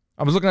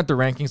 I was looking at the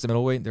rankings, the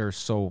middleweight. They're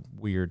so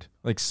weird.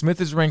 Like,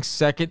 Smith is ranked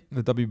 2nd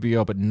in the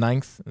WBO, but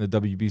 9th in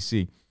the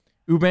WBC.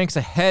 Eubank's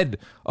ahead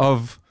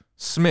of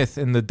Smith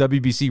in the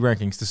WBC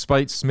rankings,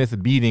 despite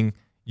Smith beating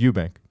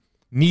Eubank.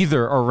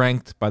 Neither are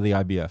ranked by the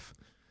IBF.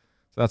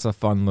 So that's a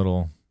fun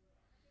little...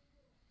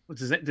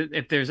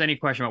 If there's any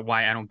question about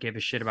why I don't give a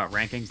shit about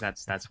rankings,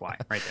 that's why,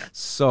 right there.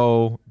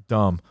 So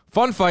dumb.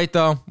 Fun fight,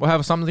 though. We'll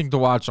have something to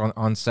watch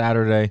on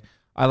Saturday.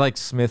 I like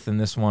Smith in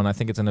this one. I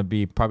think it's going to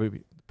be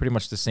probably pretty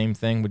much the same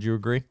thing. Would you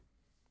agree?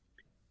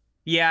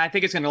 Yeah, I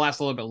think it's going to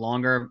last a little bit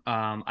longer.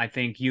 I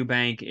think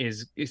Eubank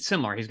is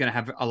similar. He's going to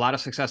have a lot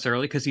of success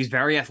early because he's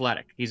very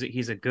athletic.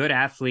 He's a good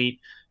athlete.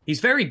 He's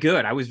very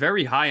good. I was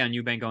very high on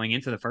Eubank going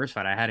into the first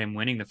fight. I had him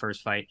winning the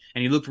first fight,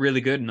 and he looked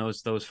really good in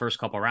those first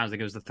couple of rounds. I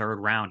think it was the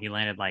 3rd round. He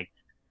landed like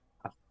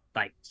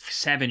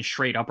 7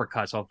 straight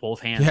uppercuts off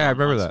both hands. Yeah, I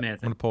remember that. Smith.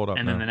 I'm going to pull it up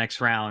and now. Then the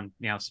next round,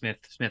 Smith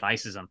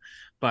ices him.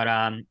 But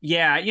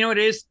yeah, it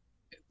is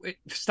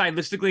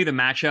stylistically the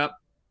matchup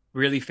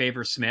really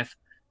favors Smith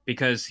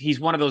because he's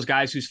one of those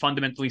guys who's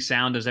fundamentally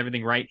sound, does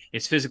everything right,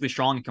 is physically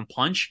strong and can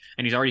punch,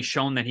 and he's already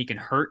shown that he can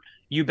hurt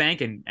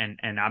Eubank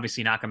and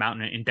obviously knock him out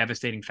in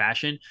devastating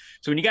fashion.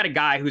 So when you got a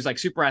guy who's like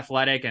super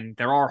athletic and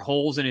there are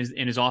holes in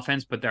his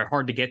offense, but they're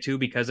hard to get to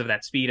because of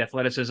that speed,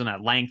 athleticism,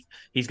 that length,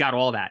 he's got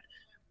all that.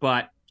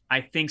 But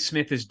I think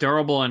Smith is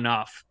durable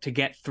enough to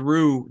get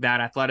through that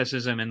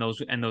athleticism and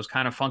those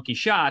kind of funky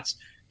shots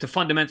to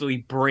fundamentally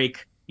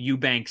break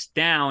Eubanks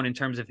down in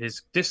terms of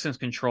his distance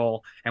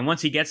control. And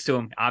once he gets to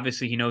him,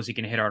 obviously he knows he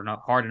can hit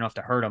hard enough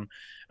to hurt him.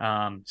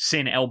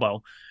 Sin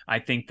elbow. I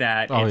think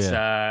that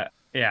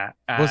Yeah.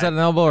 Was that an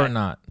elbow or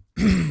not?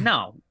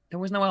 No, there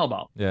was no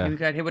elbow. Yeah. We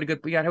got hit with a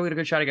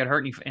good shot. He got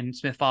hurt, and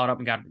Smith followed up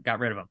and got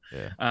rid of him.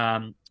 Yeah.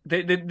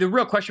 The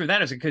real question with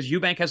that is because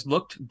Eubank has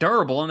looked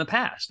durable in the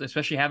past,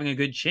 especially having a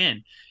good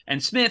chin.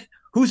 And Smith,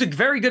 who's a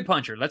very good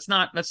puncher, let's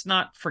not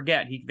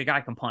forget the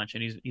guy can punch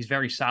and he's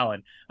very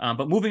solid.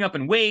 But moving up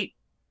in weight,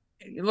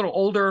 a little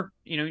older,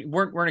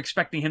 weren't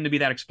expecting him to be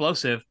that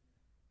explosive.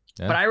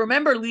 Yeah. But I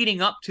remember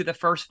leading up to the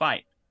first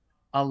fight,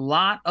 a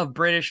lot of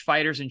British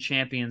fighters and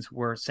champions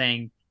were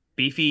saying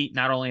Beefy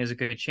not only has a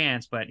good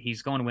chance, but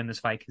he's going to win this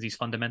fight because he's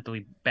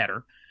fundamentally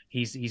better.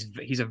 He's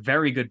a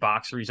very good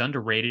boxer. He's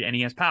underrated and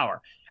he has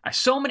power. I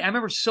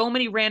remember so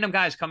many random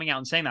guys coming out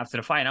and saying that after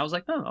the fight, and I was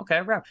like, oh,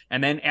 okay.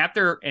 And then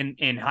after,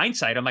 in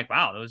hindsight, I'm like,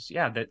 wow,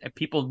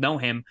 people know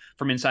him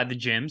from inside the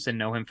gyms and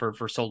know him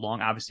for so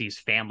long. Obviously, his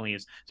family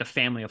is a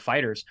family of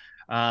fighters.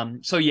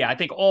 So yeah, I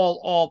think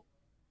all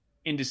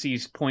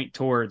indices point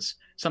towards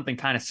something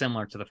kind of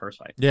similar to the first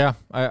fight. Yeah,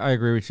 I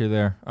agree with you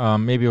there.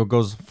 Maybe it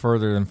goes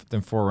further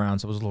than 4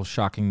 rounds. It was a little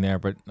shocking there,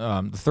 but the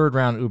 3rd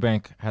round,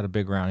 Eubank had a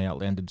big round. He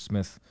outlanded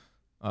Smith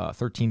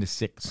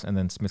 13-6, and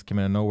then Smith came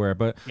out of nowhere.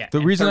 But yeah, the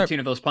reason 6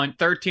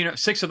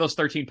 of those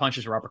 13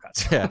 punches were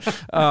uppercuts. Yeah.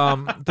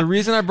 The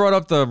reason I brought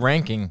up the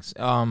rankings,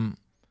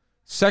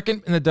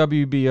 2nd in the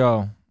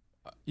WBO,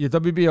 your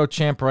WBO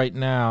champ right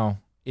now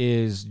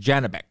is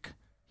Janibek.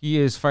 He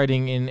is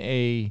fighting in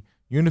a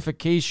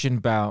unification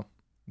bout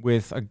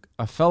with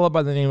a fella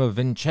by the name of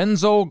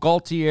Vincenzo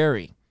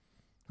Galtieri,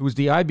 who's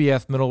the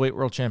IBF middleweight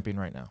world champion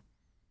right now.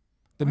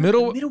 The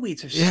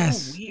middleweights are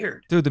so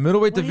weird. Dude, the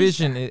middleweight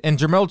division, and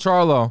Jamal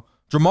Charlo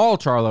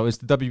is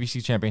the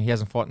WBC champion. He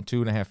hasn't fought in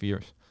 2.5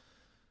 years.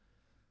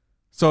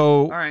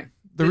 So, all right.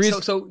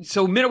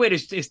 So middleweight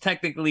is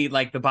technically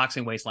like the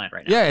boxing wasteland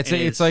right now. Yeah,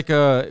 it's like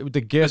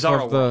the gift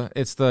of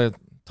it's the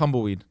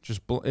tumbleweed.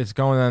 It's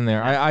going on there.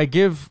 Yeah. I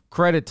give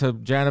credit to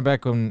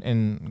Janibek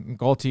and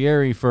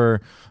Galtieri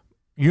for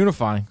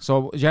unifying.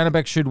 So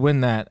Janibek should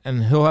win that,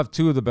 and he'll have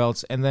 2 of the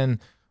belts. And then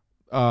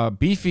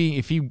Beefy,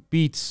 if he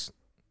beats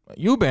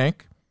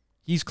Eubank,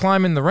 he's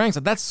climbing the ranks.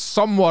 That's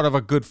somewhat of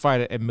a good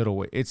fight at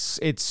middleweight. It's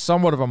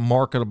somewhat of a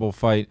marketable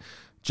fight.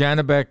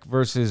 Janibek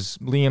versus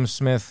Liam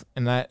Smith,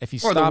 and that if he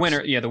stops, the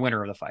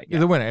winner of the fight. Yeah,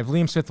 the winner. If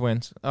Liam Smith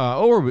wins,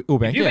 or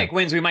Eubank. If Eubank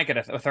wins, we might get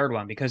a 3rd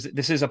one because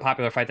this is a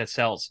popular fight that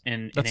sells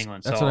in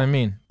England. That's what I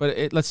mean.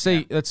 But let's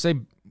say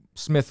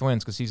Smith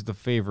wins because he's the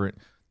favorite,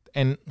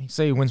 and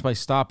say he wins by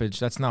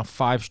stoppage. That's now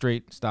 5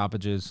 straight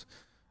stoppages.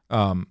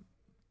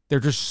 They're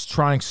just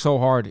trying so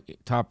hard,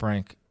 Top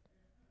Rank,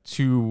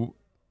 to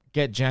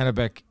get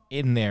Janibek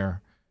in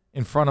there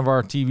in front of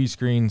our TV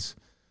screens.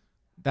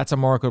 That's a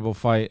marketable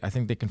fight. I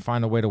think they can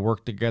find a way to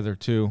work together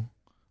too.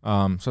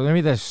 So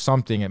maybe there's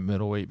something at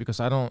middleweight because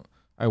I don't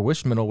I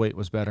wish middleweight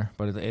was better,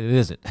 but it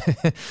isn't.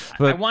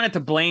 I wanted to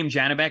blame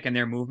Janibek and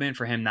their movement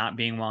for him not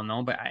being well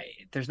known, but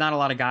there's not a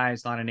lot of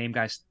guys, a lot of name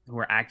guys who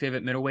are active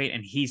at middleweight,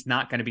 and he's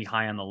not going to be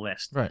high on the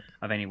list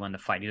of anyone to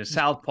fight. He's a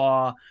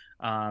southpaw.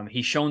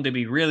 He's shown to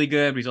be really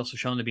good, but he's also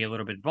shown to be a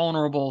little bit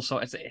vulnerable. So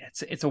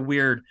it's a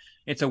weird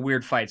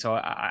fight. So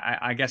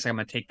I guess I'm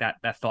going to take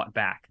that thought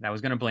back. I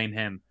was going to blame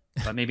him.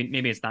 But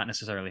maybe it's not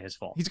necessarily his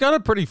fault. He's got a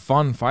pretty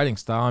fun fighting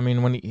style. I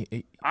mean, when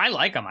I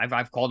like him.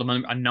 I've called him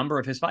a number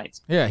of his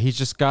fights. Yeah, he's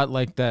just got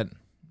like that.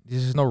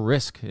 There's no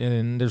risk,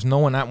 and there's no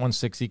one at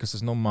 160 because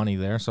there's no money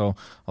there. So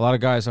a lot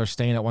of guys are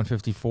staying at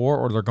 154,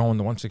 or they're going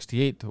to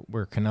 168,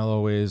 where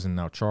Canelo is, and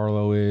now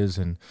Charlo is,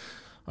 and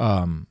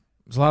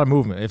there's a lot of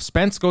movement. If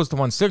Spence goes to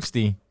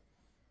 160,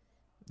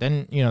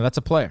 then that's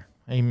a player.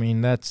 I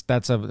mean, that's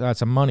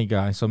a money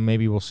guy, so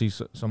maybe we'll see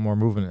some more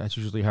movement. That's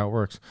usually how it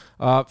works.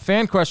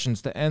 Fan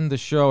questions to end the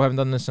show. Haven't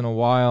done this in a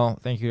while.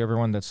 Thank you to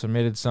everyone that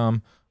submitted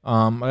some.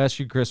 I'll ask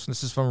you, Chris.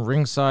 This is from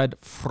Ringside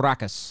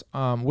Fracas.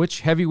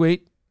 Which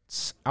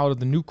heavyweights out of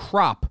the new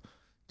crop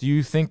do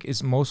you think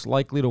is most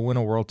likely to win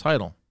a world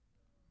title?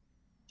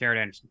 Jared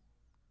Anderson.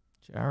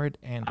 Jared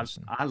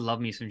Anderson. I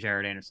love me some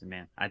Jared Anderson,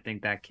 man. I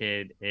think that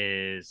kid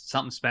is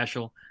something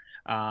special.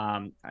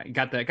 I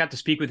got to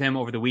speak with him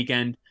over the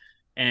weekend.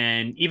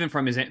 And even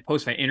from his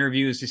post-fight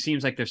interviews, it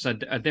seems like there's a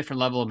different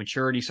level of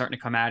maturity starting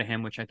to come out of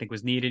him, which I think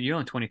was needed. You're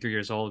only 23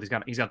 years old. He's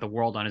got the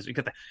world on his. He's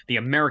got the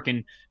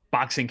American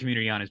boxing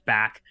community on his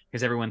back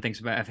because everyone thinks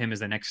of him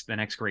as the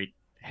next great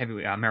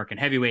American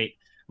heavyweight,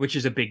 which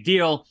is a big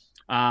deal.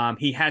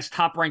 He has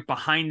Top Rank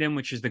behind him,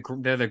 which is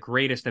they're the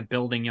greatest at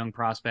building young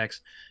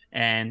prospects.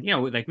 And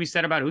like we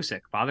said about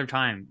Usyk, Father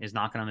Time is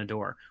knocking on the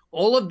door.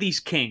 All of these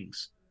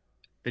kings,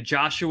 the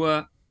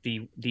Joshua,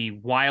 the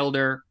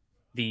Wilder,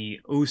 the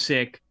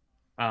Usyk,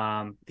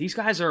 these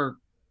guys they're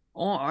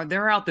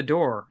out the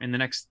door in the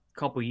next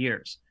couple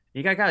years.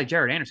 You got a guy like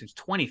Jared Anderson, who's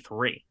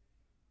 23.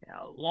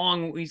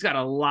 He's got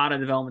a lot of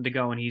development to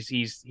go, and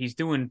he's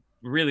doing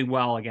really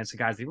well against the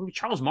guys.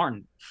 Charles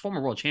Martin,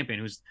 former world champion,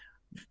 who's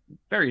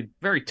very,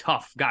 very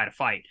tough guy to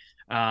fight.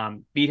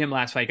 Beat him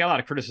last fight. Got a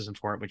lot of criticism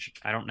for it, which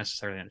I don't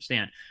necessarily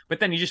understand. But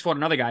then he just fought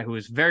another guy who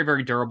is very,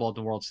 very durable at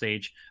the world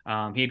stage.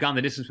 He had gone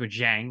the distance with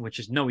Zhang, which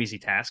is no easy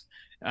task.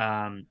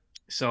 And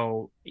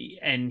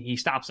he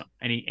stops him,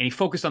 and he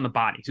focused on the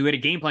body. So he had a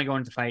game plan going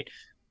into the fight,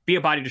 be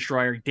a body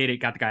destroyer, did it,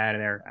 got the guy out of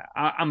there.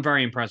 I'm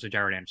very impressed with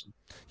Jared Anderson.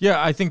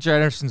 Yeah, I think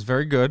Jared Anderson's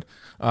very good.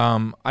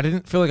 I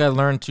didn't feel like I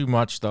learned too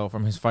much, though,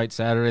 from his fight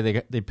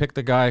Saturday. They picked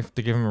the guy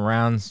to give him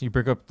rounds. You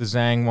pick up the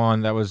Zhang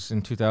one, that was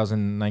in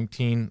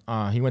 2019.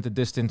 He went the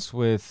distance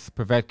with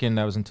Povetkin,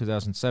 that was in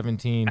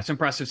 2017. That's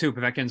impressive, too.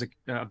 Povetkin's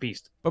a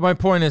beast. But my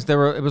point is, it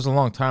was a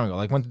long time ago.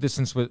 Like, went the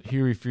distance with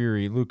Hughie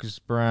Fury, Lucas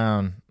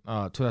Brown,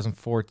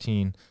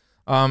 2014.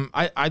 Listen,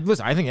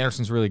 I think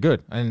Anderson's really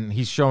good, and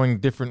he's showing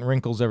different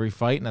wrinkles every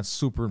fight, and that's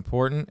super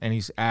important. And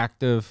he's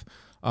active.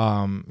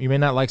 You may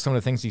not like some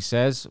of the things he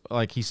says.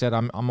 Like he said,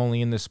 I'm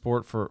only in this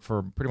sport for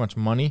pretty much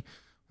money.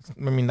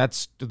 I mean,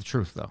 that's the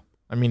truth, though.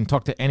 I mean,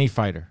 talk to any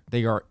fighter.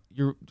 Talk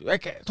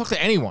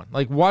to anyone.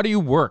 Like, why do you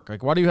work?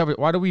 Like, why do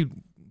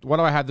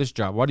I have this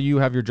job? Why do you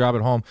have your job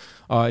at home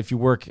if you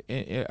work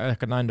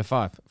like a 9 to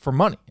 5 for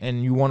money,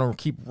 and you want to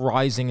keep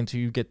rising until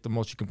you get the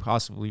most you can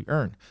possibly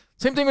earn?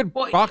 Same thing with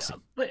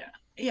boxing.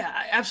 Yeah,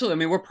 absolutely. I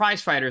mean, we're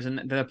prize fighters, and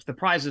the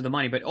prize is the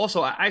money. But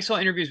also, I saw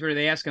interviews where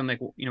they ask him, like,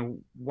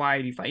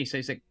 why do you fight? He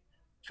says, like,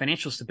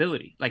 financial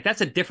stability. Like,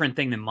 that's a different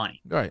thing than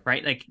money. Right?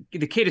 Like,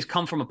 the kid has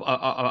come from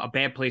a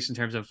bad place in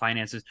terms of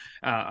finances,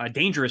 a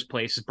dangerous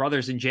place. His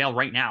brother's in jail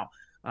right now.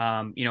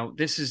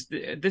 This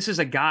is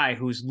a guy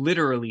who's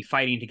literally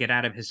fighting to get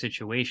out of his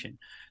situation.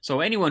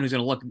 So anyone who's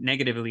going to look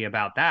negatively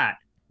about that,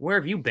 where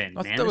have you been,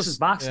 man? This is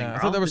boxing, bro. I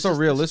thought that was so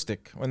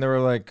realistic when they were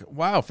like,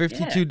 wow,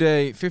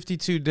 52-day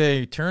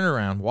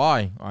turnaround.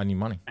 Why? I need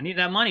money. I need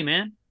that money,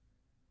 man.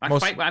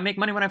 I make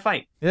money when I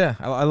fight. Yeah,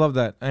 I love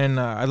that. And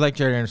I like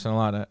Jared Anderson a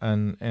lot.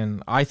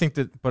 And I think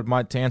that,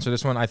 to answer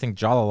this one, I think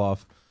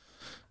Jalalov,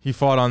 he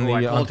fought on the...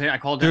 I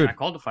called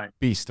the fight.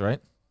 Beast, right?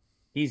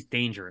 He's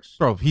dangerous.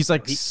 Bro, he's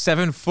like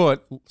 7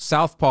 foot,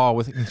 southpaw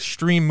with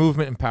extreme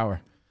movement and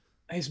power.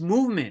 His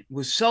movement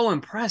was so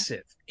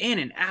impressive, in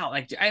and out.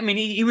 Like, I mean,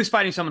 he was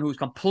fighting someone who was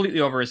completely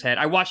over his head.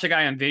 I watched the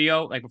guy on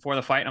video, like, before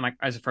the fight, and I'm like,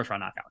 as a first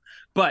round knockout.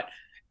 But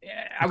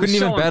I was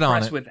so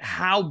impressed with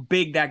how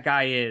big that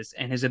guy is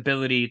and his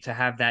ability to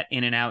have that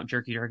in and out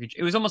jerky.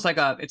 It was almost like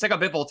it's like a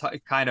Bivol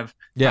kind of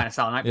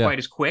style, not quite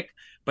as quick,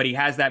 but he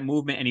has that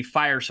movement and he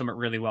fires from it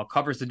really well,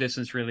 covers the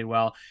distance really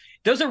well,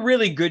 does a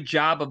really good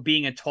job of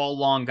being a tall,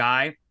 long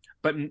guy,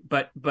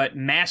 but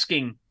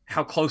masking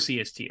how close he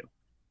is to you.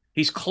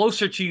 He's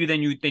closer to you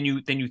than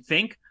you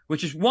think,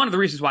 which is one of the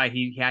reasons why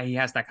he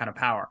has that kind of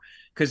power.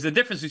 Because the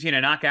difference between a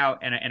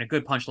knockout and a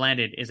good punch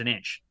landed is an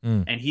inch,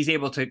 and he's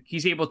able to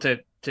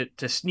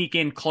sneak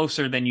in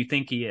closer than you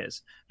think he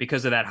is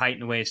because of that height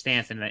and the way his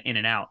stance and the in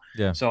and out.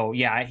 Yeah. So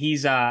yeah,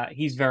 he's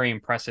very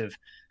impressive,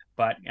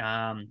 but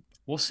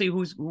we'll see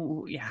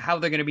how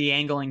they're going to be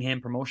angling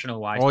him promotional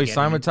wise. Oh, he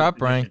signed with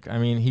Top Rank. I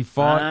mean, he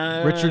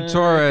fought Richard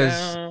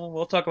Torres.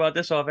 we'll talk about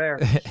this off air.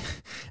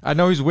 I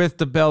know he's with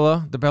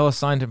DeBella. DeBella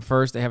signed him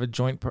first. They have a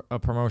joint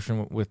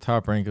promotion with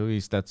Top Rank. At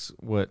least that's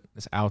what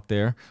is out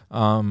there.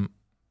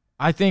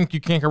 I think you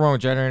can't go wrong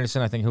with Jared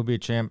Anderson. I think he'll be a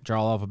champ.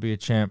 Jarlov will be a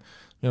champ.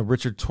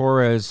 Richard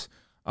Torres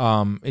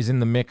is in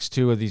the mix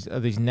too of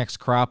these next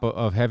crop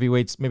of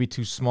heavyweights. Maybe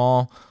too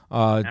small.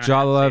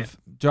 Jarlov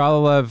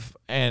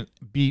and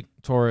beat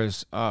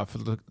Torres for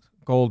the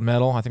gold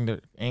medal. I think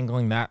they're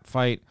angling that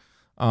fight.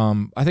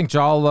 I think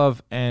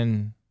Jarlov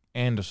and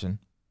Anderson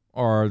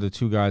are the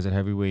two guys at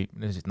heavyweight.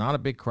 It's not a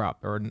big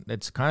crop, or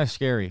it's kind of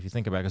scary if you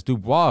think about it, because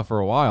Dubois for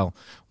a while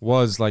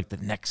was like the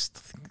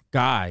next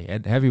guy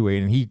at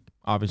heavyweight, and he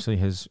obviously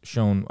has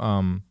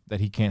shown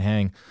that he can't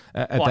hang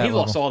at that level. He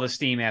lost all the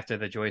steam after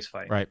the Joyce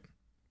fight. Right.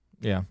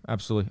 Yeah,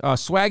 absolutely.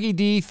 Swaggy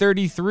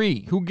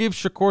D33. Who gives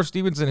Shakur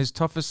Stevenson his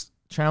toughest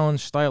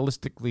challenge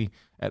stylistically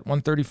at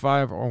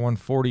 135 or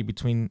 140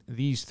 between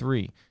these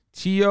three?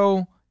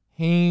 Tio,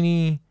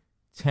 Haney,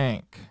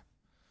 Tank.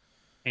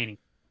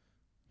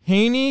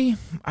 Haney,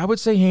 I would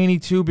say Haney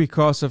too,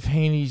 because of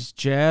Haney's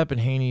jab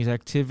and Haney's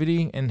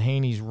activity and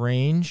Haney's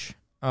range.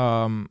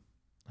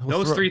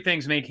 Those three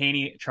things make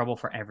Haney trouble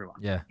for everyone.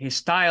 Yeah. His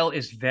style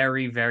is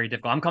very, very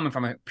difficult. I'm coming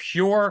from a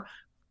pure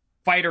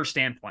fighter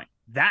standpoint.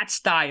 That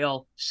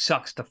style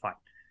sucks to fight,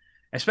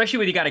 especially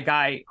when you got a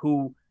guy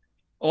who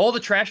all the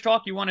trash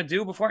talk you want to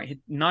do before,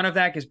 none of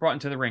that gets brought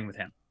into the ring with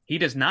him. He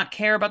does not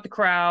care about the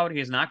crowd. He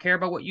does not care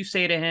about what you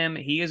say to him.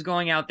 He is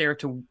going out there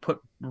to put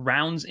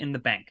rounds in the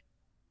bank.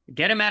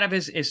 Get him out of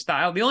his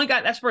style. The only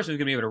guy, that's the person who's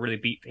going to be able to really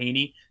beat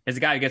Haney, is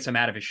the guy who gets him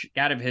out of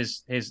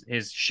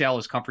his shell,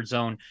 his comfort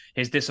zone,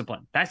 his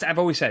discipline. I've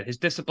always said his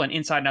discipline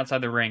inside and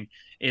outside the ring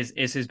is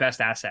his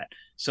best asset.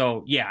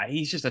 So yeah,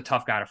 he's just a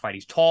tough guy to fight.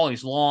 He's tall,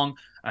 he's long,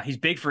 he's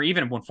big for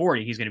even at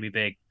 140. He's going to be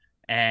big,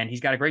 and he's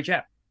got a great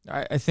jab.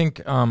 I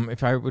think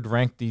if I would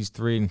rank these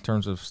three in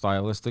terms of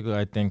stylistically,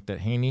 I think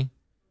that Haney,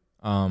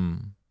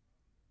 Teofimo,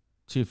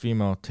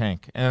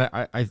 Tank, and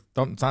I'm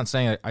not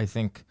saying I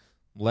think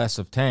less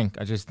of Tank.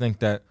 I just think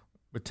that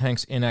with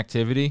Tank's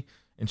inactivity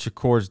and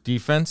Shakur's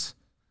defense,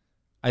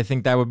 I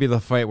think that would be the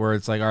fight where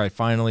it's like, all right,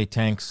 finally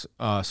Tank's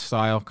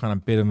style kind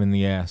of bit him in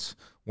the ass,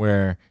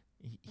 where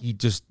he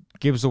just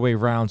gives away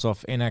rounds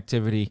off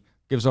inactivity,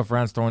 gives off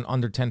rounds throwing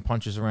under 10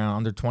 punches around,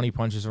 under 20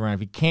 punches around.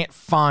 If he can't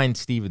find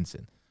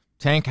Stevenson,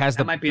 Tank has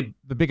the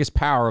biggest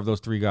power of those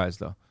three guys,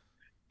 though.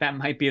 That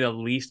might be the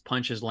least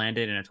punches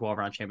landed in a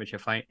 12-round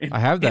championship fight. I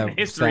have that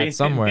stat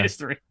somewhere.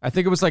 I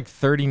think it was like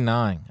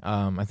 39.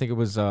 I think it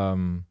was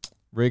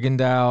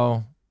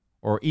Rigondeaux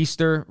or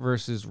Easter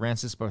versus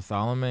Rancis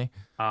Bartholomew.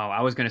 Oh,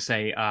 I was going to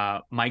say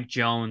Mike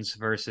Jones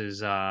versus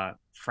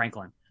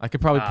Franklin. I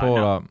could probably pull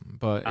it up,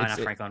 but not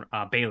Franklin.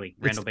 Bailey,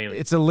 Randall Bailey.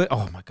 It's a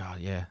oh my god,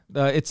 yeah.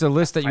 It's a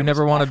list that you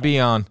never want to be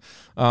on.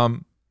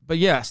 But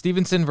yeah,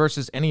 Stevenson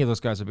versus any of those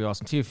guys would be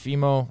awesome.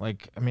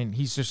 Teofimo,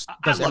 he's just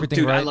does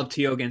everything right. I love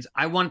Tio against.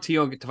 I want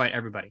Tio to fight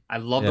everybody. I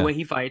love the way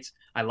he fights.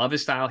 I love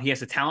his style. He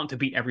has the talent to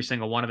beat every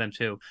single one of them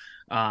too.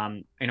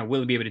 Will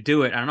he be able to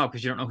do it? I don't know,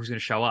 because you don't know who's going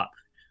to show up.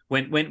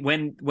 When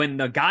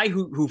the guy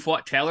who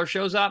fought Taylor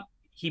shows up,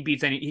 he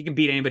can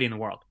beat anybody in the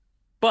world.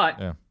 But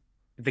if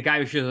the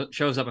guy who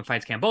shows up and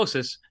fights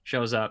Kambosos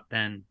shows up,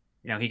 then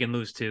he can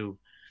lose to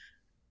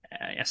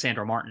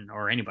Sandro Martin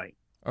or anybody.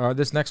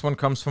 This next one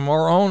comes from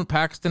our own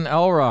Paxton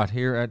Elrod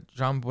here at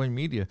John Boy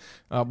Media.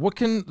 What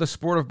can the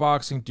sport of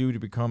boxing do to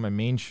become a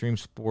mainstream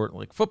sport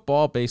like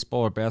football,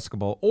 baseball, or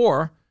basketball?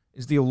 Or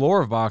is the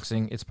allure of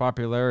boxing its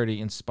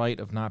popularity in spite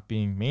of not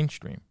being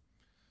mainstream?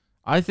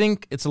 I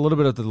think it's a little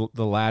bit of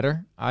the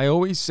latter. I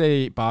always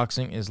say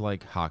boxing is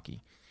like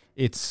hockey.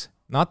 It's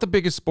not the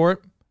biggest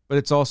sport, but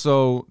it's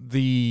also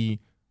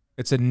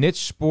it's a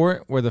niche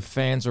sport where the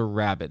fans are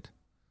rabid.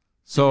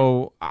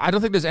 So I don't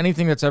think there's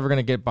anything that's ever going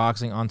to get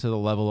boxing onto the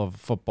level of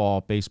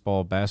football,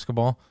 baseball,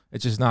 basketball.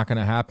 It's just not going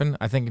to happen.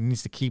 I think it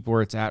needs to keep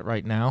where it's at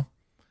right now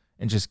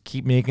and just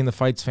keep making the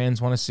fights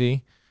fans want to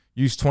see.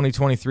 Use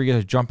 2023 as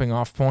a jumping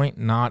off point,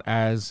 not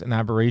as an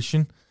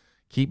aberration.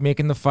 Keep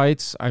making the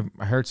fights. I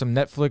heard some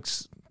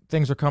Netflix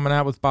things are coming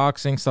out with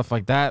boxing. Stuff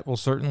like that will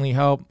certainly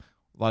help.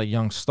 A lot of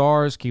young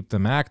stars, keep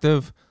them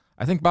active.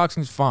 I think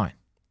boxing's fine.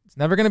 It's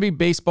never going to be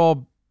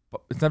baseball.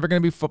 It's never going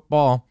to be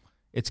football.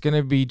 It's going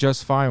to be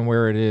just fine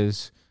where it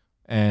is.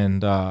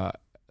 And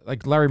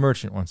like Larry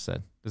Merchant once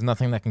said, there's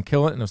nothing that can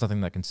kill it and there's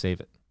nothing that can save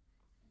it.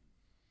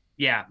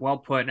 Yeah, well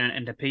put.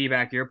 And to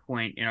piggyback your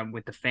point,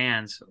 with the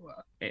fans,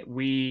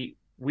 we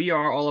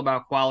are all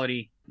about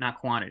quality, not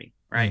quantity,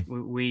 right?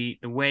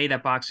 The way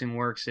that boxing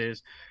works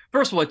is,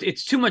 first of all,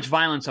 it's too much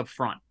violence up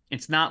front.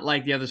 It's not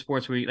like the other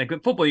sports where, like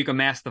with football, you can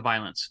mask the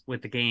violence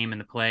with the game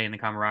and the play and the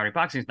camaraderie.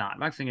 Boxing's not.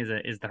 Boxing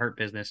is the hurt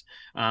business.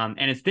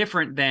 And it's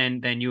different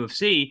than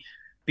UFC,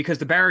 because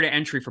the barrier to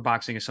entry for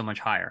boxing is so much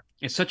higher.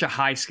 It's such a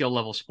high skill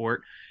level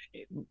sport.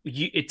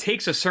 It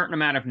takes a certain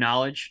amount of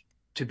knowledge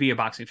to be a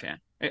boxing fan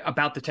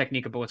about the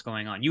technique of what's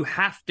going on. You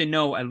have to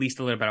know at least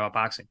a little bit about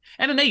boxing.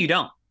 MMA, you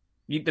don't.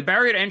 The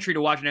barrier to entry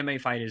to watch an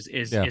MMA fight is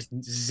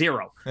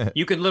zero.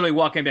 You can literally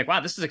walk in and be like, wow,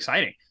 this is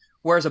exciting.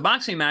 Whereas a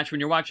boxing match, when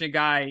you're watching a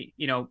guy,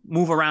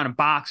 move around and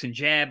box and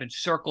jab and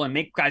circle and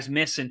make guys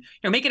miss, and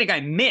making a guy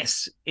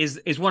miss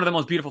is one of the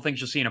most beautiful things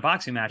you'll see in a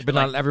boxing match. But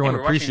not everyone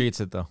appreciates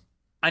it though.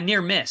 A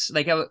near miss,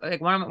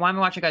 why am I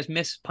watching guys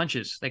miss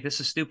punches? Like, this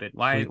is stupid.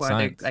 Why are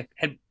they like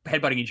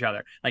headbutting each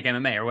other like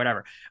MMA or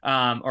whatever,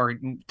 or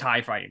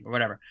Thai fighting or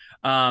whatever?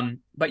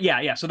 But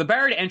yeah. So the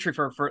barrier to entry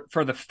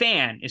for the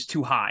fan is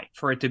too high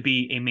for it to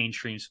be a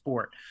mainstream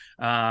sport.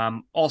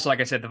 Also,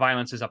 like I said, the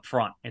violence is up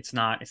front. It's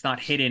not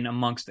hidden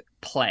amongst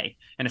play,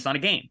 and it's not a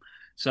game.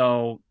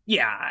 So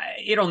yeah,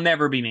 it'll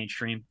never be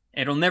mainstream.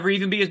 It'll never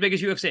even be as big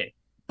as UFC.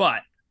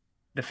 But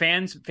the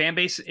fan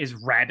base is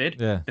rabid.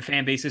 Yeah. The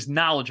fan base is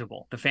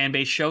knowledgeable. The fan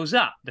base shows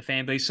up. The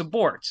fan base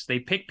supports. They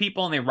pick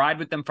people and they ride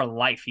with them for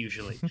life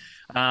usually.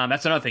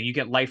 That's another thing. You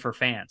get lifer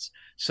fans.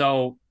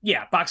 So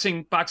yeah,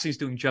 boxing's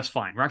doing just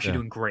fine. We're actually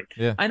doing great.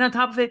 Yeah. And on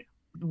top of it,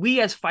 we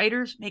as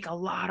fighters make a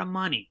lot of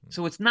money.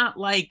 So it's not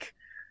like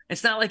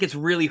it's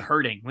really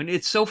hurting. When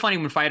it's so funny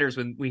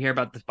when we hear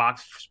about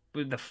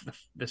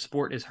the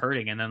sport is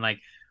hurting, and then like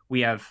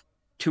we have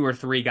 2 or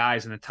 3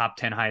 guys in the top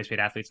 10 highest paid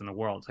athletes in the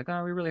world. It's like, oh,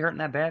 are we really hurting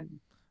that bad?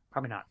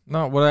 Probably not.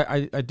 No, what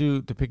I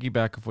do to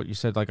piggyback of what you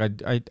said, like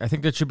I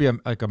think there should be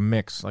a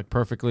mix, like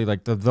perfectly,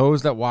 like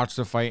those that watch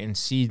the fight and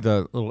see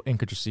the little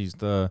intricacies,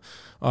 the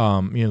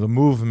the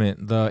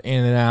movement, the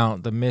in and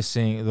out, the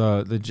missing,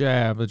 the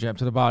jab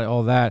to the body,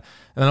 all that.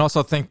 And then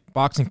also think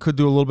boxing could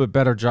do a little bit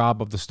better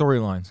job of the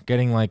storylines,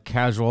 getting like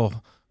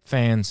casual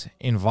fans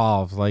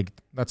involved. Like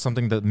that's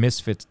something that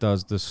Misfits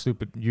does, the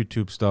stupid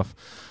YouTube stuff.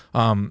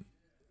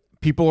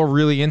 People are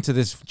really into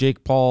this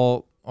Jake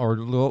Paul or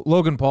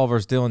Logan Paul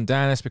versus Dylan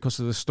Dennis because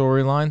of the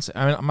storylines.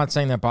 I mean, I'm not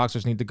saying that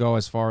boxers need to go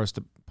as far as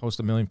to post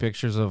a million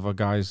pictures of a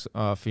guy's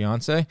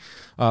fiance,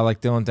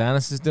 like Dylan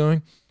Dennis is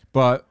doing,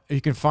 but you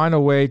can find a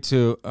way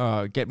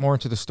to get more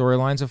into the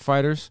storylines of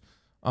fighters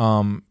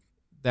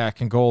that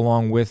can go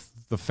along with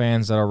the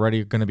fans that are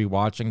already going to be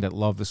watching that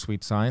love the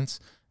sweet science,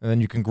 and then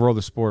you can grow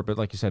the sport. But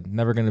like you said,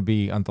 never going to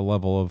be on the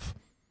level of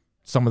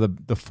some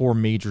of the 4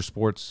 major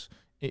sports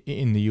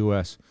in the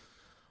U.S.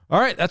 All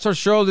right, that's our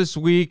show this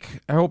week.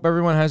 I hope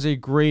everyone has a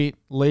great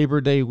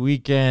Labor Day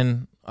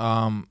weekend.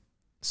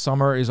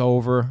 Summer is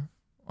over,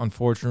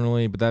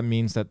 unfortunately, but that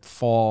means that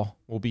fall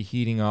will be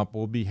heating up.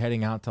 We'll be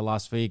heading out to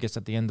Las Vegas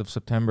at the end of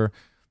September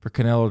for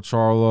Canelo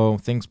Charlo.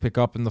 Things pick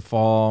up in the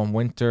fall,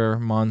 winter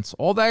months,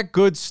 all that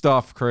good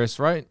stuff, Chris,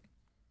 right?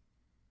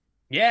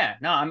 Yeah,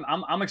 no,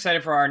 I'm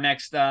excited for our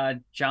next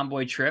John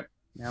Boy trip.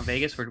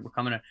 Vegas. We're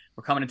coming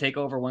to take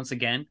over once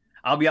again.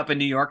 I'll be up in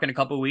New York in a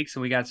couple of weeks,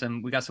 and we got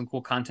some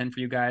cool content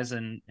for you guys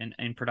in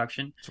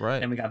production. That's right.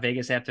 And we got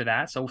Vegas after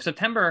that. So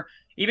September,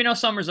 even though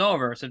summer's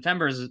over,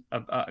 September is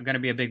going to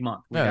be a big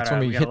month. That's when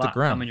we hit the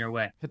ground. Coming your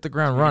way. Hit the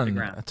ground running.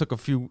 I took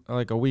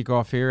a week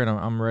off here, and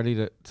I'm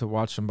ready to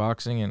watch some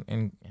boxing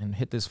and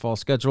hit this fall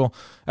schedule.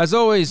 As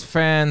always,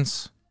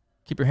 fans,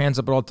 keep your hands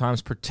up at all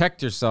times.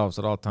 Protect yourselves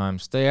at all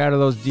times. Stay out of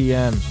those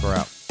DMs. We're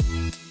out.